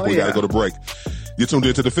it locked. We got to go to break. You're tuned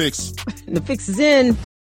into The Fix. The Fix is in.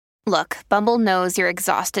 Look, Bumble knows you're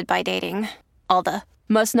exhausted by dating. All the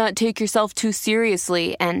must not take yourself too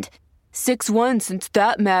seriously and 6'1" since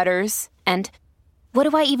that matters. And what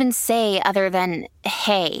do I even say other than,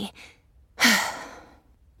 hey?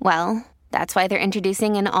 Well, that's why they're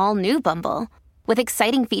introducing an all-new Bumble with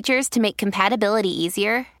exciting features to make compatibility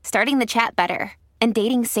easier, starting the chat better, and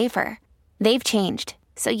dating safer. They've changed,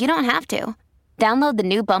 so you don't have to. Download the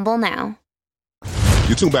new Bumble now.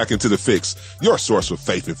 You tune back into The Fix, your source for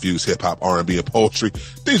faith-infused hip-hop, R&B, and poetry.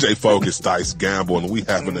 DJ Focus, Dice Gamble, and we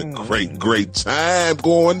having a great time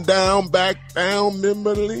going back down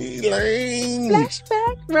memory lane.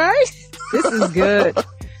 Flashback, right? This is good.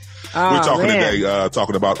 We're talking today,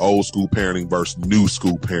 talking about old school parenting versus new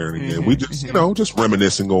school parenting. And we just, just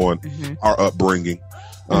reminiscing on our upbringing.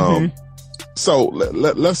 So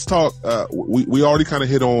let's talk. We already kind of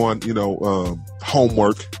hit on,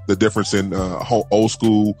 homework, the difference in old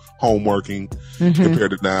school homeworking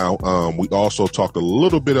compared to now. We also talked a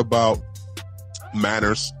little bit about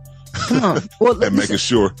manners and making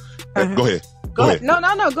sure. Go ahead. Go ahead. No.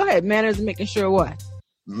 Go ahead. Manners and making sure what?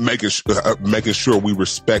 Making sure we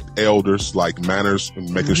respect elders, like manners,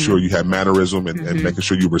 and making sure you have mannerism and making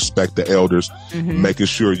sure you respect the elders, making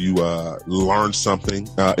sure you learn something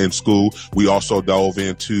in school. We also dove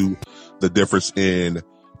into the difference in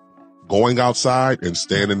going outside and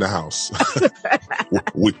staying in the house.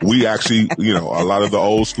 we actually, a lot of the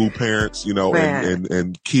old school parents,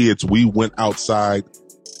 and kids, we went outside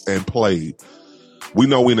and played. We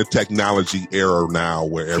know we're in a technology era now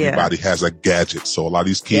where everybody has a gadget. So a lot of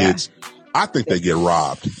these kids, I think they get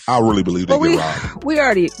robbed. I really believe they get robbed. We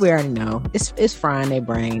already know. It's frying their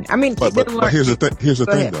brain. I mean, but here's the thing. Here's the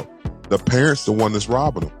thing though. The parent's the one that's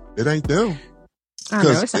robbing them. It ain't them.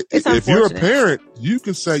 Because if you're a parent, you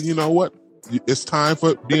can say, you know what? It's time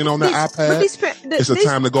for being on the iPad. It's a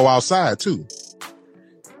time to go outside too.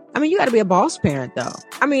 I mean, you got to be a boss parent though.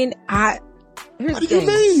 I mean, here's what do you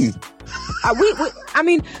mean?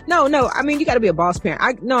 No. I mean, you got to be a boss parent.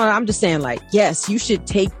 I'm just saying, like, yes, you should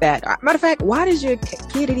take that. Matter of fact, why does your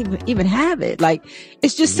kid even have it? Like,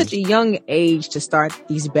 it's just such a young age to start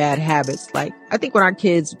these bad habits. Like, I think when our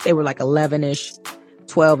kids, they were like 11-ish,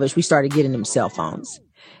 12-ish, we started getting them cell phones.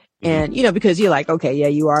 And, because you're like, okay, yeah,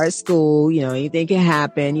 you are at school, anything can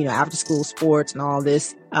happen, after school sports and all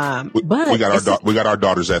this. But we got our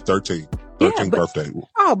daughters at 13. 13th birthday.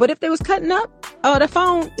 Oh, but if they was cutting up, the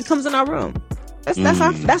phone, it comes in our room.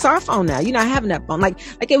 That's our phone now. You're not having that phone. Like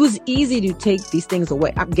it was easy to take these things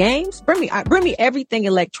away. Games, bring me everything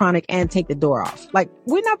electronic and take the door off. Like,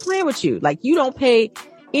 we're not playing with you. Like, you don't pay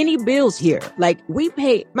any bills here. Like,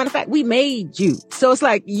 matter of fact, we made you. So it's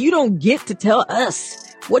like, you don't get to tell us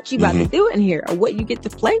what you about to do in here or what you get to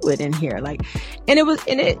play with in here. Like, and it was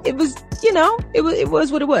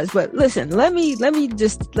what it was. But listen,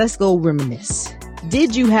 let's go reminisce.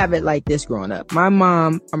 Did you have it like this growing up? My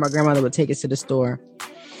mom or my grandmother would take us to the store.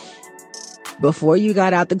 Before you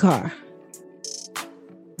got out the car,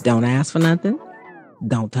 don't ask for nothing.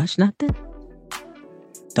 Don't touch nothing.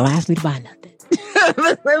 Don't ask me to buy nothing.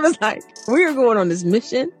 It was like, we were going on this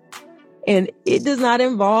mission. And it does not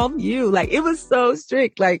involve you. Like, it was so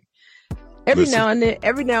strict. like every now and then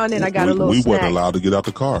I got a little we snack. weren't allowed to get out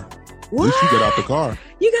the car. At least you get out the car.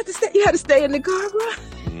 You had to stay in the car, bro.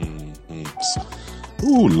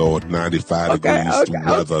 Ooh, Lord, 95 degrees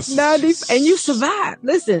weather. 90, and you survived.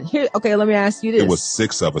 Listen, here, okay, let me ask you this. There was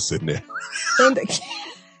 6 of us in there.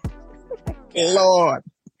 Lord.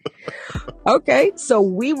 Okay, so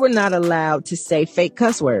we were not allowed to say fake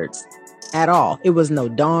cuss words at all. It was no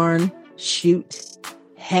darn, shoot,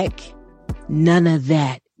 heck, none of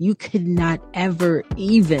that. You could not ever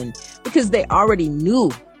even, because they already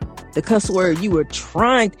knew the cuss word you were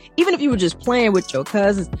trying, even if you were just playing with your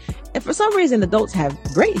cousins. And for some reason, adults have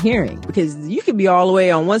great hearing, because you could be all the way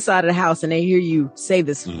on one side of the house and they hear you say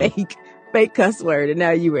this fake cuss word, and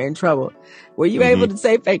now you were in trouble. Were you able to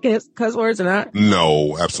say fake cuss words or not?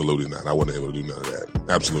 No, absolutely not. I wasn't able to do none of that.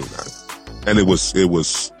 Absolutely not. And it was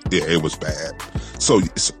bad. So he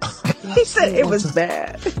said it was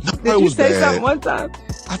bad. Did you say something one time?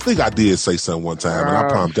 I think I did say something one time, and I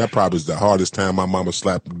promise that probably is the hardest time my mama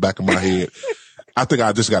slapped the back of my head. I think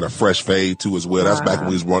I just got a fresh fade too as well. That's back when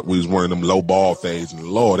we was running them low ball fades, and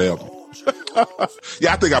Lord help me.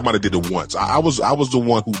 Yeah, I think I might have did it once. I was the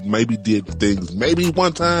one who maybe did things maybe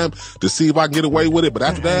one time to see if I can get away with it. But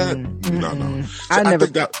after that, no.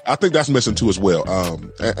 So I think that's missing too as well.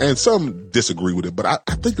 And some disagree with it, but I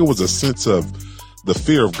think it was a sense of the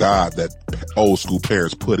fear of God that old school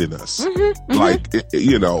parents put in us. Like,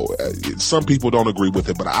 some people don't agree with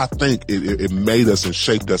it, but I think it made us and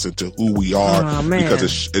shaped us into who we are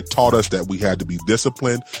because it taught us that we had to be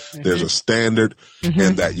disciplined. There's a standard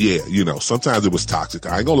and that, sometimes it was toxic.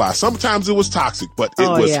 I ain't gonna lie. Sometimes it was toxic, but it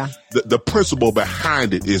was the principle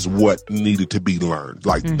behind it is what needed to be learned.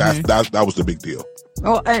 Like that was the big deal.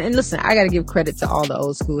 Oh, and listen, I got to give credit to all the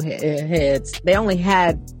old school heads. They only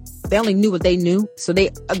knew what they knew, so they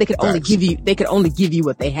could only give you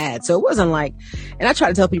what they had. So it wasn't like, and I try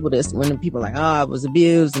to tell people this when people are like, oh, I was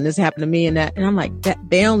abused and this happened to me and that, and I'm like, that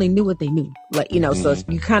they only knew what they knew. Like, so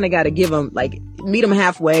you kind of got to give them, like, meet them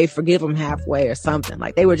halfway, forgive them halfway or something.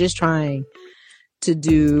 Like, they were just trying to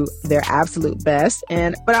do their absolute best.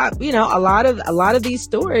 But a lot of these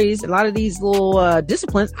stories, a lot of these little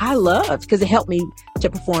disciplines I loved because it helped me to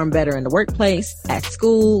perform better in the workplace, at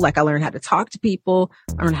school. Like, I learned how to talk to people,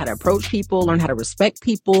 I learned how to approach people, learn how to respect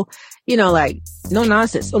people, like, no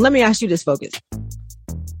nonsense. So let me ask you this, Focus.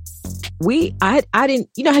 I didn't,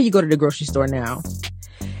 how you go to the grocery store now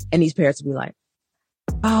and these parents will be like,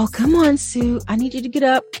 oh, come on, Sue, I need you to get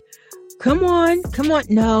up. Come on.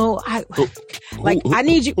 No, I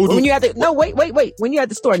need you when you're at the, when you're at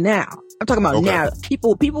the store now. I'm talking about now.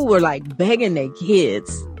 People were like begging their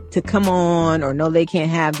kids to come on or no, they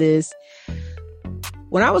can't have this.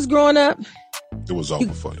 When I was growing up, it was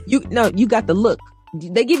over for you. You got the look.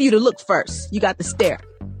 They give you the look first. You got the stare.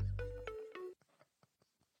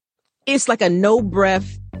 It's like a no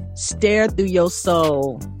breath stare through your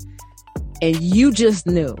soul. And you just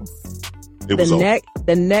knew.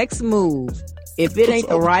 The next move, if it ain't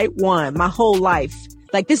the right one, my whole life,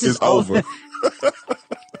 like, this is over.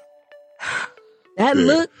 That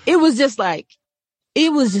look, it was just like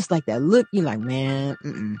that look. You're like,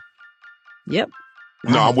 man, yep.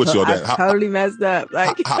 No, I'm with you on that. Totally messed up.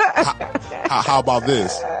 Like, how about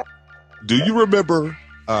this? Do you remember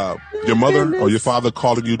your mother or your father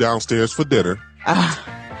calling you downstairs for dinner,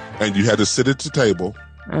 and you had to sit at the table?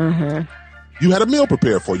 You had a meal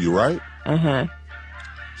prepared for you, right?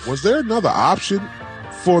 Was there another option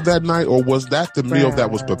for that night, or was that the meal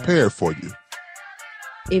that was prepared for you?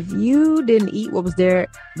 If you didn't eat what was there,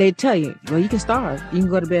 they'd tell you, well, you can starve. You can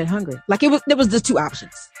go to bed hungry. Like, there was just two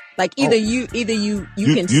options. Like, either you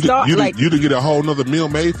can starve. You didn't get a whole nother meal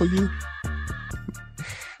made for you?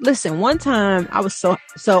 Listen, one time I was so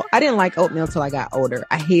I didn't like oatmeal till I got older.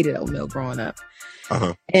 I hated oatmeal growing up.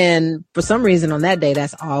 And for some reason on that day,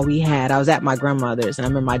 that's all we had. I was at my grandmother's and I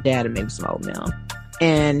remember my dad had made some oatmeal.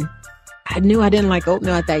 And I knew I didn't like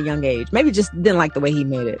oatmeal at that young age. Maybe just didn't like the way he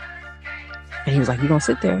made it. And he was like, you're going to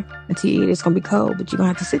sit there until you eat it. It's going to be cold, but you're going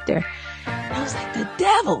to have to sit there. And I was like, the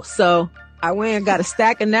devil. So I went and got a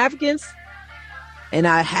stack of napkins and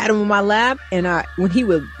I had them in my lap. And when he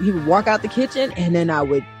would walk out the kitchen and then I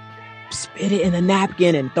would spit it in a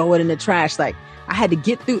napkin and throw it in the trash. Like, I had to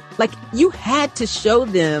get through, like, you had to show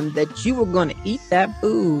them that you were going to eat that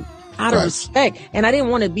food out of respect. And I didn't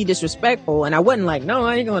want to be disrespectful. And I wasn't like, no,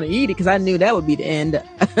 I ain't going to eat it, because I knew that would be the end.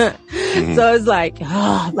 So it's like,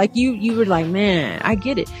 like you were like, man, I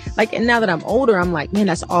get it. Like, and now that I'm older, I'm like, man,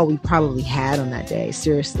 that's all we probably had on that day.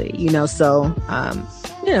 Seriously, so,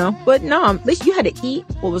 but no, at least you had to eat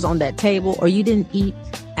what was on that table, or you didn't eat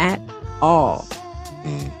at all.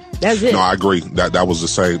 That's it. No, I agree. That was the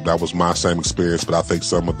same. That was my same experience. But I think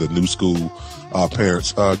some of the new school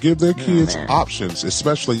parents give their kids options,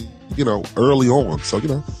 especially early on. So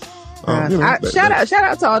shout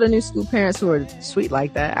out to all the new school parents who are sweet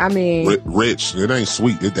like that. I mean, rich. It ain't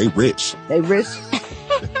sweet. They rich. They rich.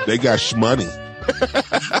 They got money.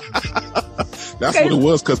 That's what it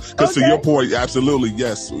was. Because to your point, absolutely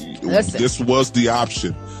yes. This was the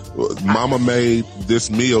option. Mama made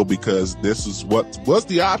this meal because this is what was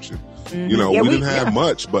the option. We didn't have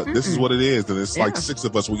much, but this is what it is. And it's like 6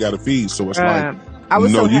 of us we got to feed. So it's like,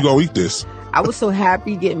 you go eat this. I was so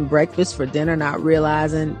happy getting breakfast for dinner, not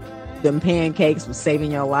realizing them pancakes was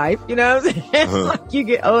saving your life. You know what I'm saying? Like, you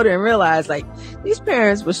get older and realize, like, these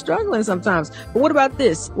parents were struggling sometimes. But what about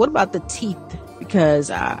this? What about the teeth?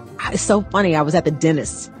 Because it's so funny. I was at the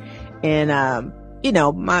dentist and,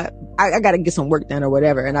 I got to get some work done or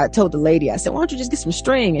whatever. And I told the lady, I said, why don't you just get some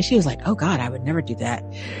string? And she was like, oh God, I would never do that.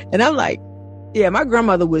 And I'm like, yeah, my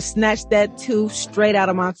grandmother would snatch that tooth straight out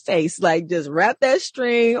of my face. Like, just wrap that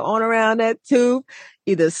string on around that tooth,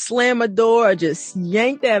 either slam a door or just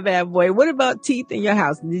yank that bad boy. What about teeth in your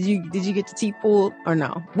house? Did you get your teeth pulled or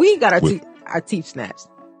no? We got our teeth. I teach snatched.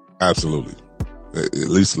 Absolutely. At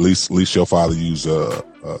least your father used a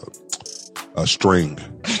string.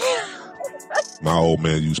 My old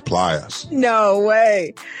man used pliers. No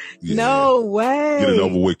way. Yeah. No way. Get it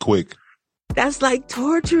over with quick. That's like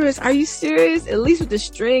torturous. Are you serious? At least with the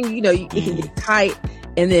string, you know, it can get tight,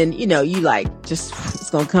 and then, you know, you like just, it's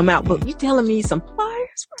gonna come out. But you telling me some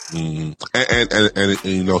pliers, bro? And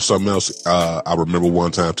you know, something else, I remember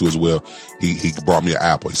one time too as well, he brought me an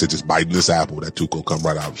apple. He said, just bite in this apple, that tooth gonna come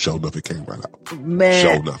right out. Sure enough, it came right out. Man.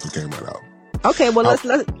 Sure enough, it came right out. Okay, well, let's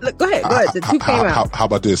go ahead. The tooth came out. How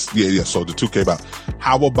about this? Yeah. So the tooth came out.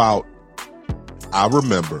 How about, I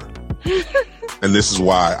remember, and this is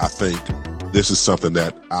why I think this is something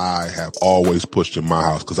that I have always pushed in my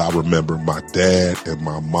house, because I remember my dad and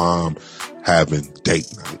my mom having date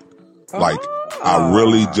night. Like, I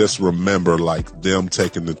really just remember like them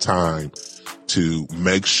taking the time to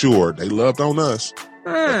make sure they loved on us,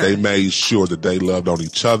 but they made sure that they loved on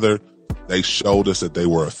each other. They showed us that they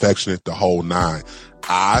were affectionate, the whole nine.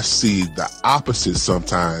 I see the opposite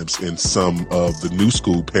sometimes in some of the new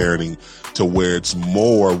school parenting, to where it's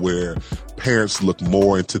more where parents look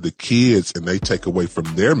more into the kids and they take away from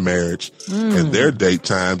their marriage and their date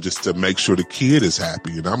time just to make sure the kid is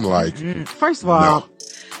happy. And I'm like, first of all,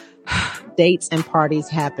 dates and parties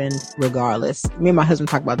happen regardless. Me and my husband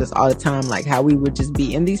talk about this all the time, like how we would just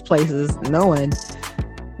be in these places knowing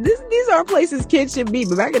these are places kids should be.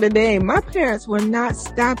 But back in the day, my parents were not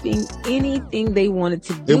stopping anything they wanted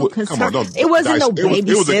to do. It wasn't no babysitter.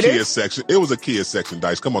 It was a kids section. It was a kids section,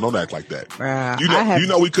 Dice. Come on, don't act like that. You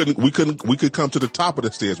know, we could come to the top of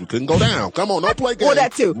the stairs. We couldn't go down. Come on, don't play games. Well,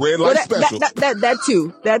 that too. Red light special.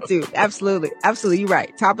 That too. Absolutely. You're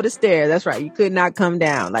right. Top of the stairs. That's right. You could not come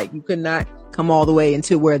down. Like, you could not come all the way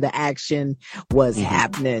into where the action was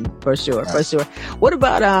happening, for sure. What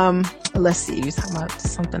about, let's see, you were talking about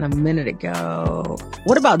something a minute ago.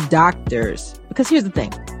 What about doctors? Because here's the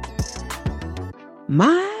thing.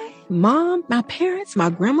 My mom, my parents, my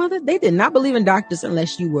grandmother, they did not believe in doctors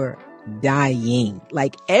unless you were dying.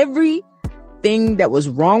 Like, everything that was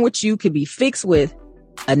wrong with you could be fixed with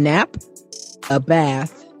a nap, a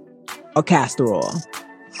bath, or castor oil.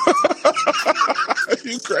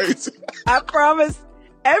 You crazy. I promise.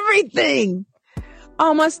 Everything.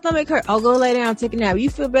 Oh, my stomach hurt. I'll go lay down, take a nap. You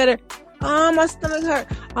feel better? Oh, my stomach hurt.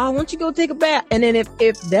 Oh, why don't you go take a bath? And then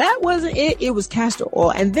if that wasn't it, it was castor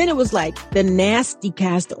oil. And then it was like the nasty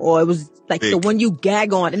castor oil. It was like the one you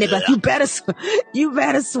gag on. And they're like, you better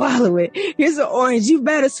swallow it. Here's an orange. You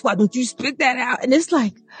better swallow. Don't you spit that out. And it's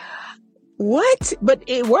like, what? But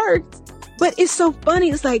it worked. But it's so funny.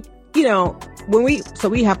 It's like, you know, we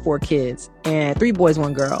have 4 kids and 3 boys,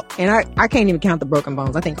 1 girl. And I can't even count the broken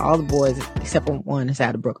bones. I think all the boys, except for one, has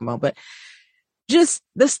had a broken bone. But just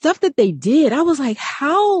the stuff that they did, I was like,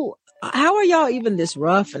 how are y'all even this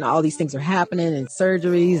rough? And all these things are happening, and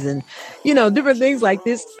surgeries and, you know, different things like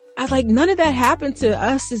this. I was like, none of that happened to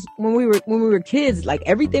us when we were kids. Like,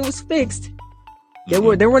 everything was fixed. There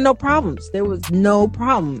were no problems. There was no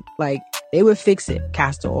problem. Like, they would fix it.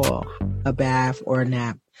 Castor oil, a bath, or a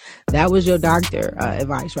nap. That was your doctor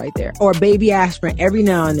advice right there. Or baby aspirin every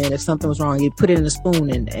now and then. If something was wrong, you put it in a spoon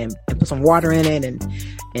and put some water in it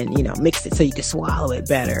and you know, mix it so you can swallow it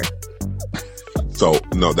better. So,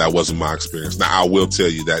 no, that wasn't my experience. Now, I will tell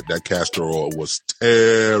you that castor oil was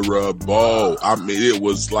terrible. I mean, it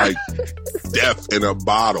was like death in a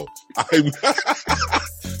bottle.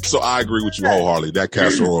 So I agree with you wholeheartedly. That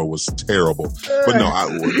castor oil was terrible. But no,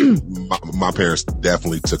 my parents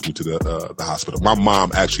definitely took me to the hospital. My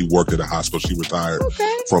mom actually worked at a hospital. She retired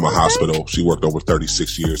from a hospital. She worked over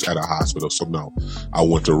 36 years at a hospital. So no, I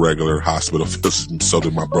went to regular hospital. So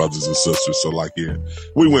did my brothers and sisters. So like, yeah,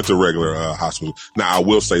 we went to regular hospital. Now, I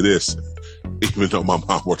will say this. Even though my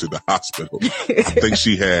mom worked at the hospital, I think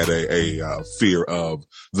she had a fear of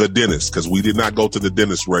the dentist, because we did not go to the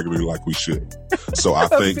dentist regularly like we should. So I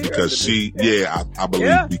think because I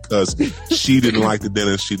believe because she didn't like the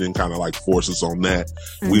dentist, she didn't kind of like force us on that.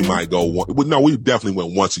 We might go we definitely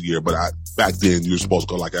went once a year, but back then you were supposed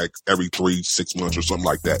to go like every 3-6 months or something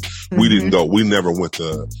like that. We didn't go. We never went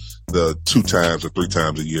to the 2 times or 3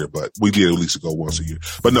 times a year, but we did at least go once a year.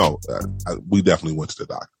 But no, we definitely went to the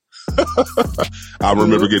doctor. I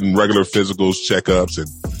remember getting regular physicals, checkups, and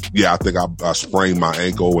I think I sprained my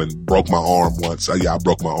ankle and broke my arm once. I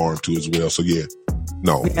broke my arm too as well. So we had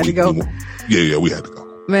to go. We had to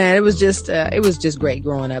go. Man, it was just great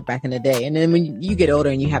growing up back in the day. And then when you get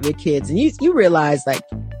older and you have your kids and you realize like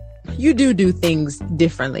you do things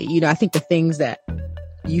differently. You know, I think the things that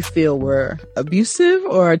you feel were abusive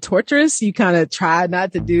or torturous, you kind of try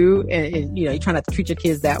not to do, and you know, you try not to treat your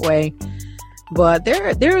kids that way. But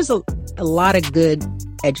there is a a lot of good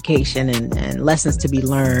education and lessons to be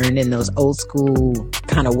learned in those old school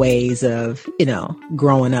kind of ways of,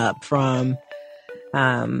 growing up from,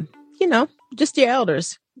 just your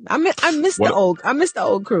elders. I miss the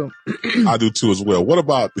old crew. I do too as well. What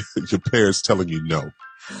about your parents telling you no?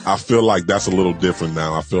 I feel like that's a little different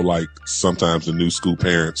now. I feel like sometimes the new school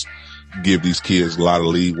parents give these kids a lot of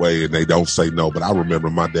leeway and they don't say no. But I remember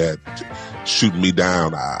my dad shooting me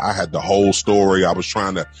down. I had the whole story. I was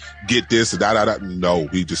trying to get this and No,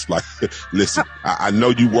 he just like, listen, I know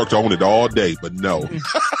you worked on it all day, but no.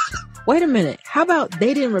 Wait a minute. How about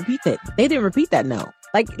they didn't repeat that? They didn't repeat that no.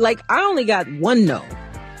 Like I only got one no.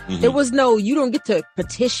 Mm-hmm. There was no, you don't get to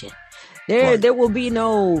petition. There will be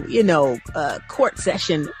no, court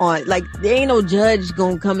session on, like, there ain't no judge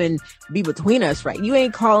gonna come and be between us, right? You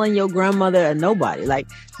ain't calling your grandmother or nobody. Like,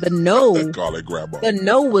 the no, call it grandma. The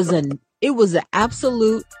no was an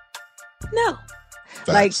absolute no. Facts.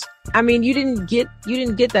 Like, I mean, you didn't get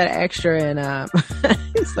that extra, and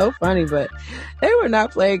it's so funny, but they were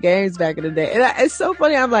not playing games back in the day. And it's so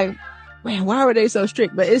funny. I'm like, man, why were they so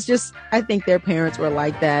strict? But it's just, I think their parents were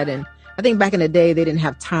like that, and I think back in the day, they didn't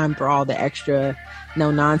have time for all the extra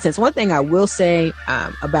no nonsense. One thing I will say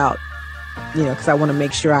about, because I want to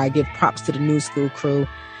make sure I give props to the new school crew.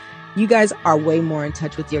 You guys are way more in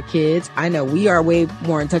touch with your kids. I know we are way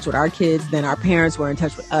more in touch with our kids than our parents were in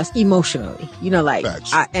touch with us emotionally.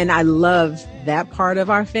 I love that part of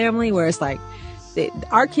our family where it's like,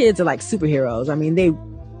 our kids are like superheroes. I mean, they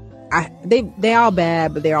all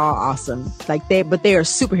bad, but they're all awesome. But they are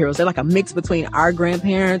superheroes. They're like a mix between our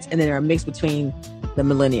grandparents and then they're a mix between the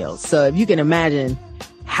millennials. So if you can imagine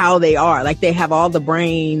how they are, like they have all the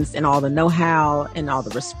brains and all the know-how and all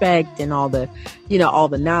the respect and all the, all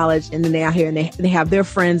the knowledge. And then they out here and they have their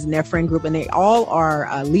friends in their friend group and they all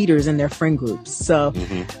are leaders in their friend groups. So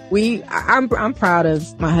I'm proud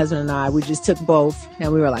of my husband and I. We just took both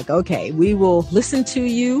and we were like, okay, we will listen to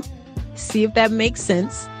you, see if that makes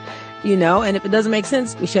sense. And if it doesn't make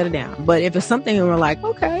sense, we shut it down. But if it's something and we're like,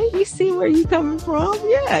 okay, we see where you coming from.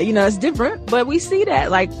 Yeah, it's different, but we see that.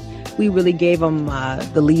 Like, we really gave them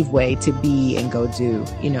the leeway to be and go do,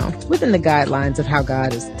 within the guidelines of how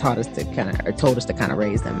God has told us to kind of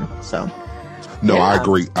raise them. So, no, yeah. I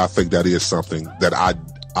agree. I think that is something that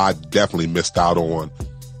I definitely missed out on,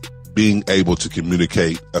 being able to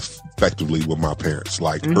communicate effectively with my parents,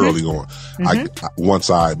 like early on. Once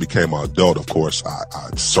I became an adult, of course,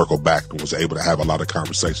 I circled back and was able to have a lot of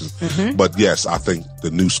conversations. But yes, I think the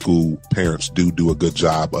new school parents do a good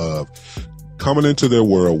job of coming into their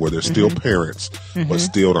world where they're still parents, but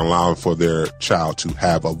still allowing for their child to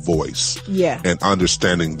have a voice and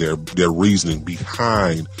understanding their reasoning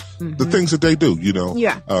behind the things that they do,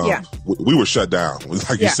 We were shut down.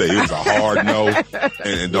 Like you say, it was a hard no,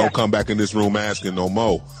 and don't come back in this room asking no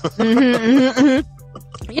more.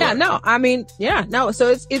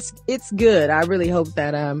 So it's good. I really hope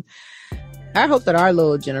that, our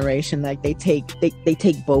little generation, like they take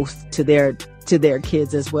both to their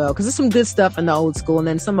kids as well, because there's some good stuff in the old school and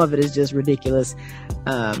then some of it is just ridiculous,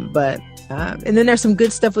 and then there's some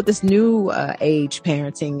good stuff with this new age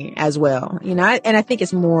parenting as well, and I think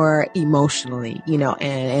it's more emotionally,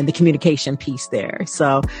 and the communication piece there.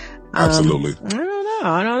 So absolutely.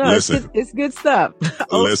 I don't know. Listen, it's good stuff.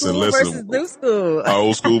 Listen. Versus new school.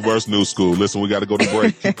 Old school versus new school. Listen, we got to go to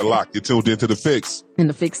break. Keep it locked. You're tuned into The Fix. And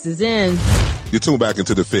The Fix is in. You're tuned back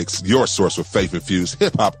into The Fix, your source for faith-infused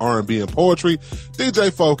hip-hop, R&B, and poetry.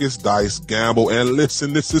 DJ Focus, Dice, Gamble, and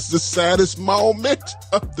listen, this is the saddest moment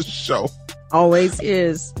of the show. Always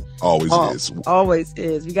is. Always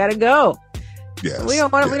is. We got to go. Yes. We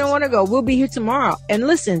don't want to go. We'll be here tomorrow. And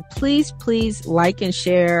listen, please like and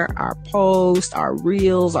share our posts, our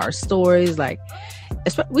reels, our stories. Like,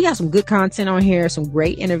 we have some good content on here, some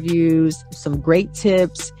great interviews, some great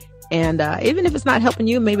tips. And even if it's not helping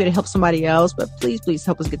you, maybe it'll help somebody else. But please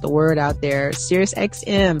help us get the word out there. Sirius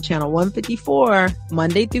XM, channel 154,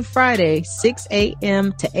 Monday through Friday, 6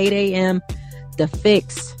 a.m. to 8 a.m. The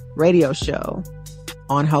Fix radio show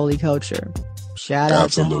on Holy Culture. Shout out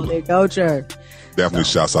to Holy Culture. Definitely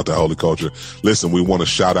shouts out to Holy Culture. Listen, we want to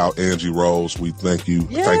shout out Angie Rose. We thank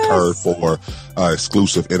her for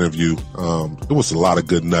exclusive interview. There was a lot of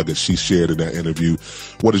good nuggets she shared in that interview.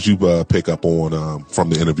 What did you pick up on from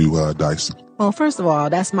the interview, Dice? Well, first of all,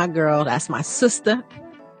 that's my girl. That's my sister.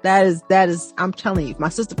 That is, I'm telling you, my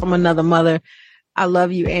sister from another mother. I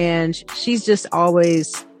love you, Ange. She's just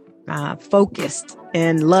always focused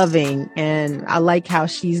and loving, and I like how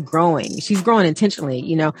she's growing. She's growing intentionally,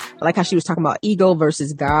 I like how she was talking about ego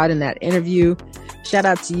versus God in that interview. Shout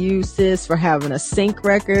out to you, sis, for having a sync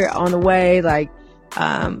record on the way. Like,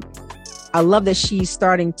 I love that she's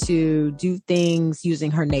starting to do things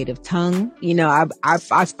using her native tongue. You know, I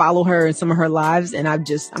follow her in some of her lives, and I'm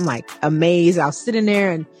like amazed. I was sitting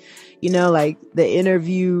there and, you know, like the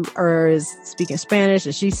interviewer is speaking Spanish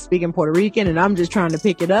and she's speaking Puerto Rican, and I'm just trying to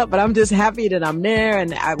pick it up, but I'm just happy that I'm there.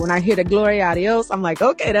 And when I hear the Gloria Adios, I'm like,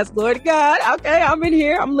 okay, that's glory to God. Okay, I'm in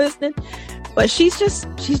here, I'm listening. But she's just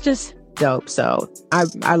dope. So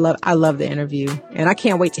I love the interview, and I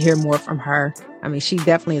can't wait to hear more from her. I mean, she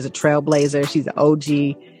definitely is a trailblazer. She's an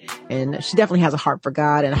OG, and she definitely has a heart for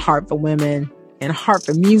God and a heart for women and a heart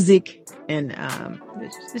for music. And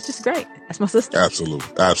it's just great. That's my sister. Absolutely.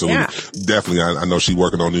 Yeah. Definitely. I know she's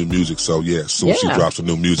working on new music. So, yeah, as soon as she drops some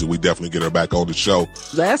new music, we definitely get her back on the show.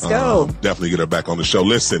 Let's go. Definitely get her back on the show.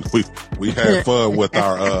 Listen, we had fun with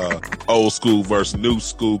our old school versus new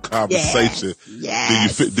school conversation.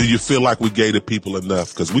 Yes. Do you feel like we gave the people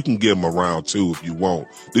enough? Because we can give them a round two if you want.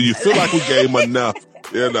 Do you feel like we gave them enough?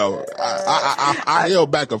 You know, I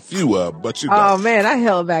held back a few of, but you know. Oh man, I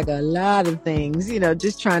held back a lot of things, you know,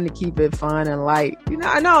 just trying to keep it fun and light. You know,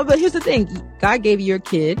 I know, but here's the thing. God gave you your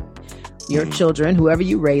kid, your children, whoever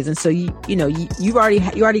you raise. And so you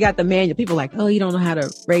already got the manual. People are like, oh, you don't know how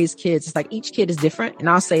to raise kids. It's like each kid is different. And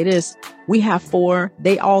I'll say this, we have 4.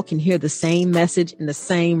 They all can hear the same message in the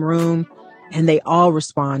same room, and they all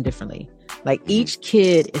respond differently. Like each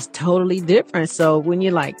kid is totally different. So when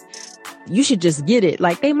you're like, you should just get it.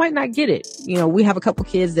 Like they might not get it. You know, we have a couple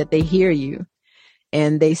kids that they hear you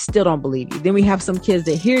and they still don't believe you. Then we have some kids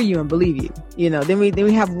that hear you and believe you. You know, then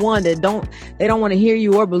we have one that don't want to hear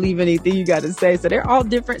you or believe anything you got to say. So they're all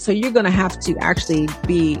different. So you're going to have to actually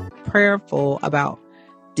be prayerful about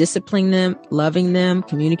disciplining them, loving them,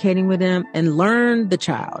 communicating with them, and learn the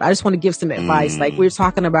child. I just want to give some advice. Like we're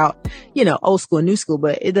talking about, you know, old school and new school,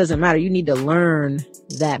 but it doesn't matter. You need to learn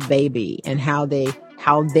that baby and how they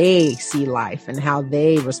see life and how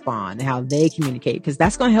they respond and how they communicate, because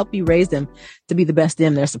that's going to help you raise them to be the best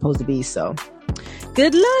them they're supposed to be. So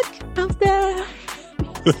good luck out there.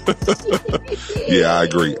 Yeah, I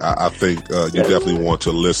agree. I think you definitely want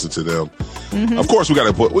to listen to them. Of course, we got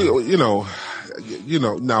to put,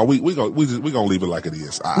 now we gonna leave it like it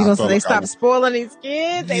is. You gonna say they stop spoiling these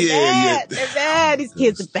kids? They bad. They're bad. These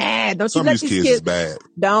kids are bad. Don't you let these kids is bad.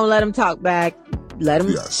 Don't let them talk back. Let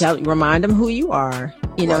them remind them who you are.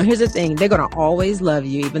 You know, here's the thing. They're going to always love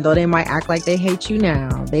you, even though they might act like they hate you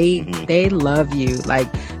now. They love you. Like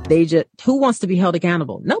who wants to be held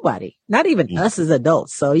accountable? Nobody, not even us as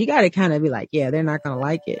adults. So you got to kind of be like, yeah, they're not going to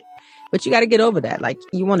like it, but you got to get over that. Like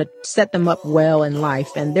you want to set them up well in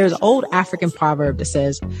life. And there's an old African proverb that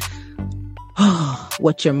says, oh,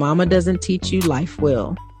 what your mama doesn't teach you, life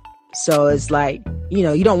will. So it's like, you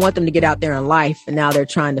know, you don't want them to get out there in life and now they're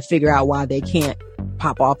trying to figure out why they can't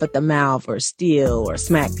pop off at the mouth or steal or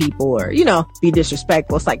smack people or, you know, be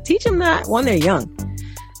disrespectful. It's like, teach them that when they're young.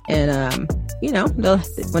 And, you know,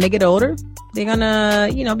 when they get older, they're gonna,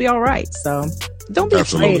 you know, be all right. So don't be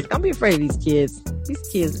afraid. Don't be afraid of these kids. These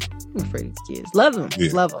kids, don't be afraid of these kids. Love them.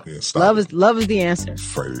 Yeah, love them. Yeah, love is the answer.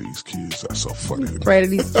 Afraid of these kids. That's so funny. Afraid of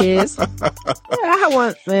these kids.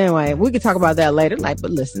 Anyway, we can talk about that later. Like,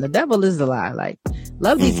 but listen, the devil is a lie. Like,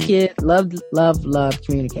 love these kids. Love,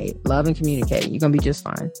 communicate. Love and communicate. You're going to be just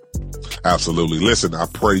fine. Absolutely. Listen, I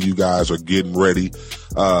pray you guys are getting ready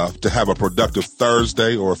to have a productive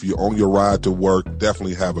Thursday, or if you're on your ride to work,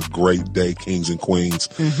 definitely have a great day, kings and queens.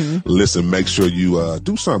 Listen, make sure you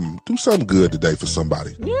do something good today for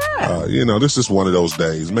somebody. Yeah. You know, this is one of those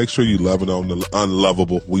days. Make sure you loving on the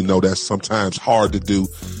unlovable. We know that's sometimes hard to do,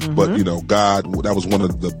 but you know, God, that was one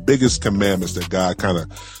of the biggest commandments that God kind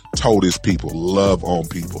of told his people, love on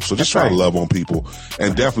people. So just try to love on people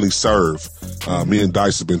and definitely serve. Me and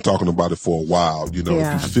Dice have been talking about it for a while. You know,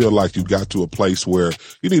 if you feel like you got to a place where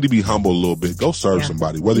you need to be humble a little bit, go serve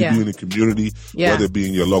somebody, whether it be in the community, whether it be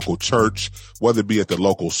in your local church, whether it be at the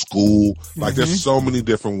local school. Like there's so many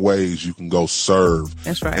different ways you can go serve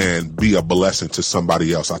and be a blessing to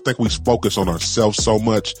somebody else. I think we focus on ourselves so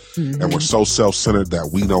much and we're so self-centered that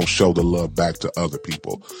we don't show the love back to other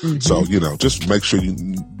people. So, you know, just make sure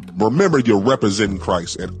you remember you're representing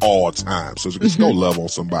Christ at all times. So just go love on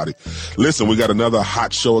somebody. Listen, we got another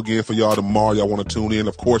hot show again for y'all tomorrow. Y'all want to tune in.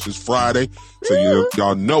 Of course, it's Friday. So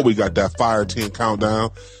y'all know we got that Fire 10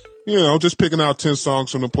 countdown. You know, just picking out 10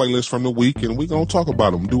 songs from the playlist from the week, and we're going to talk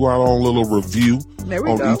about them, do our own little review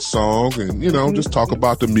on each song, and, you know, just talk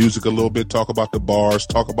about the music a little bit, talk about the bars,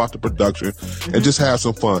 talk about the production, and just have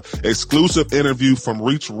some fun. Exclusive interview from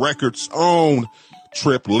Reach Records' own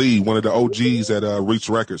Trip Lee, one of the OGs at Reach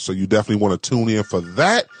Records. So you definitely want to tune in for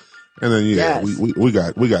that. And then, we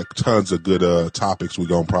got tons of good topics we're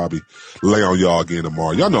going to probably lay on y'all again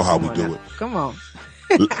tomorrow. Y'all know how we do it. Come on.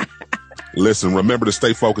 Listen, remember to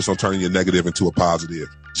stay focused on turning your negative into a positive.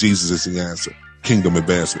 Jesus is the answer. Kingdom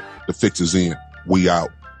advancement. The fix is in. We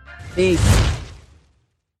out. Peace.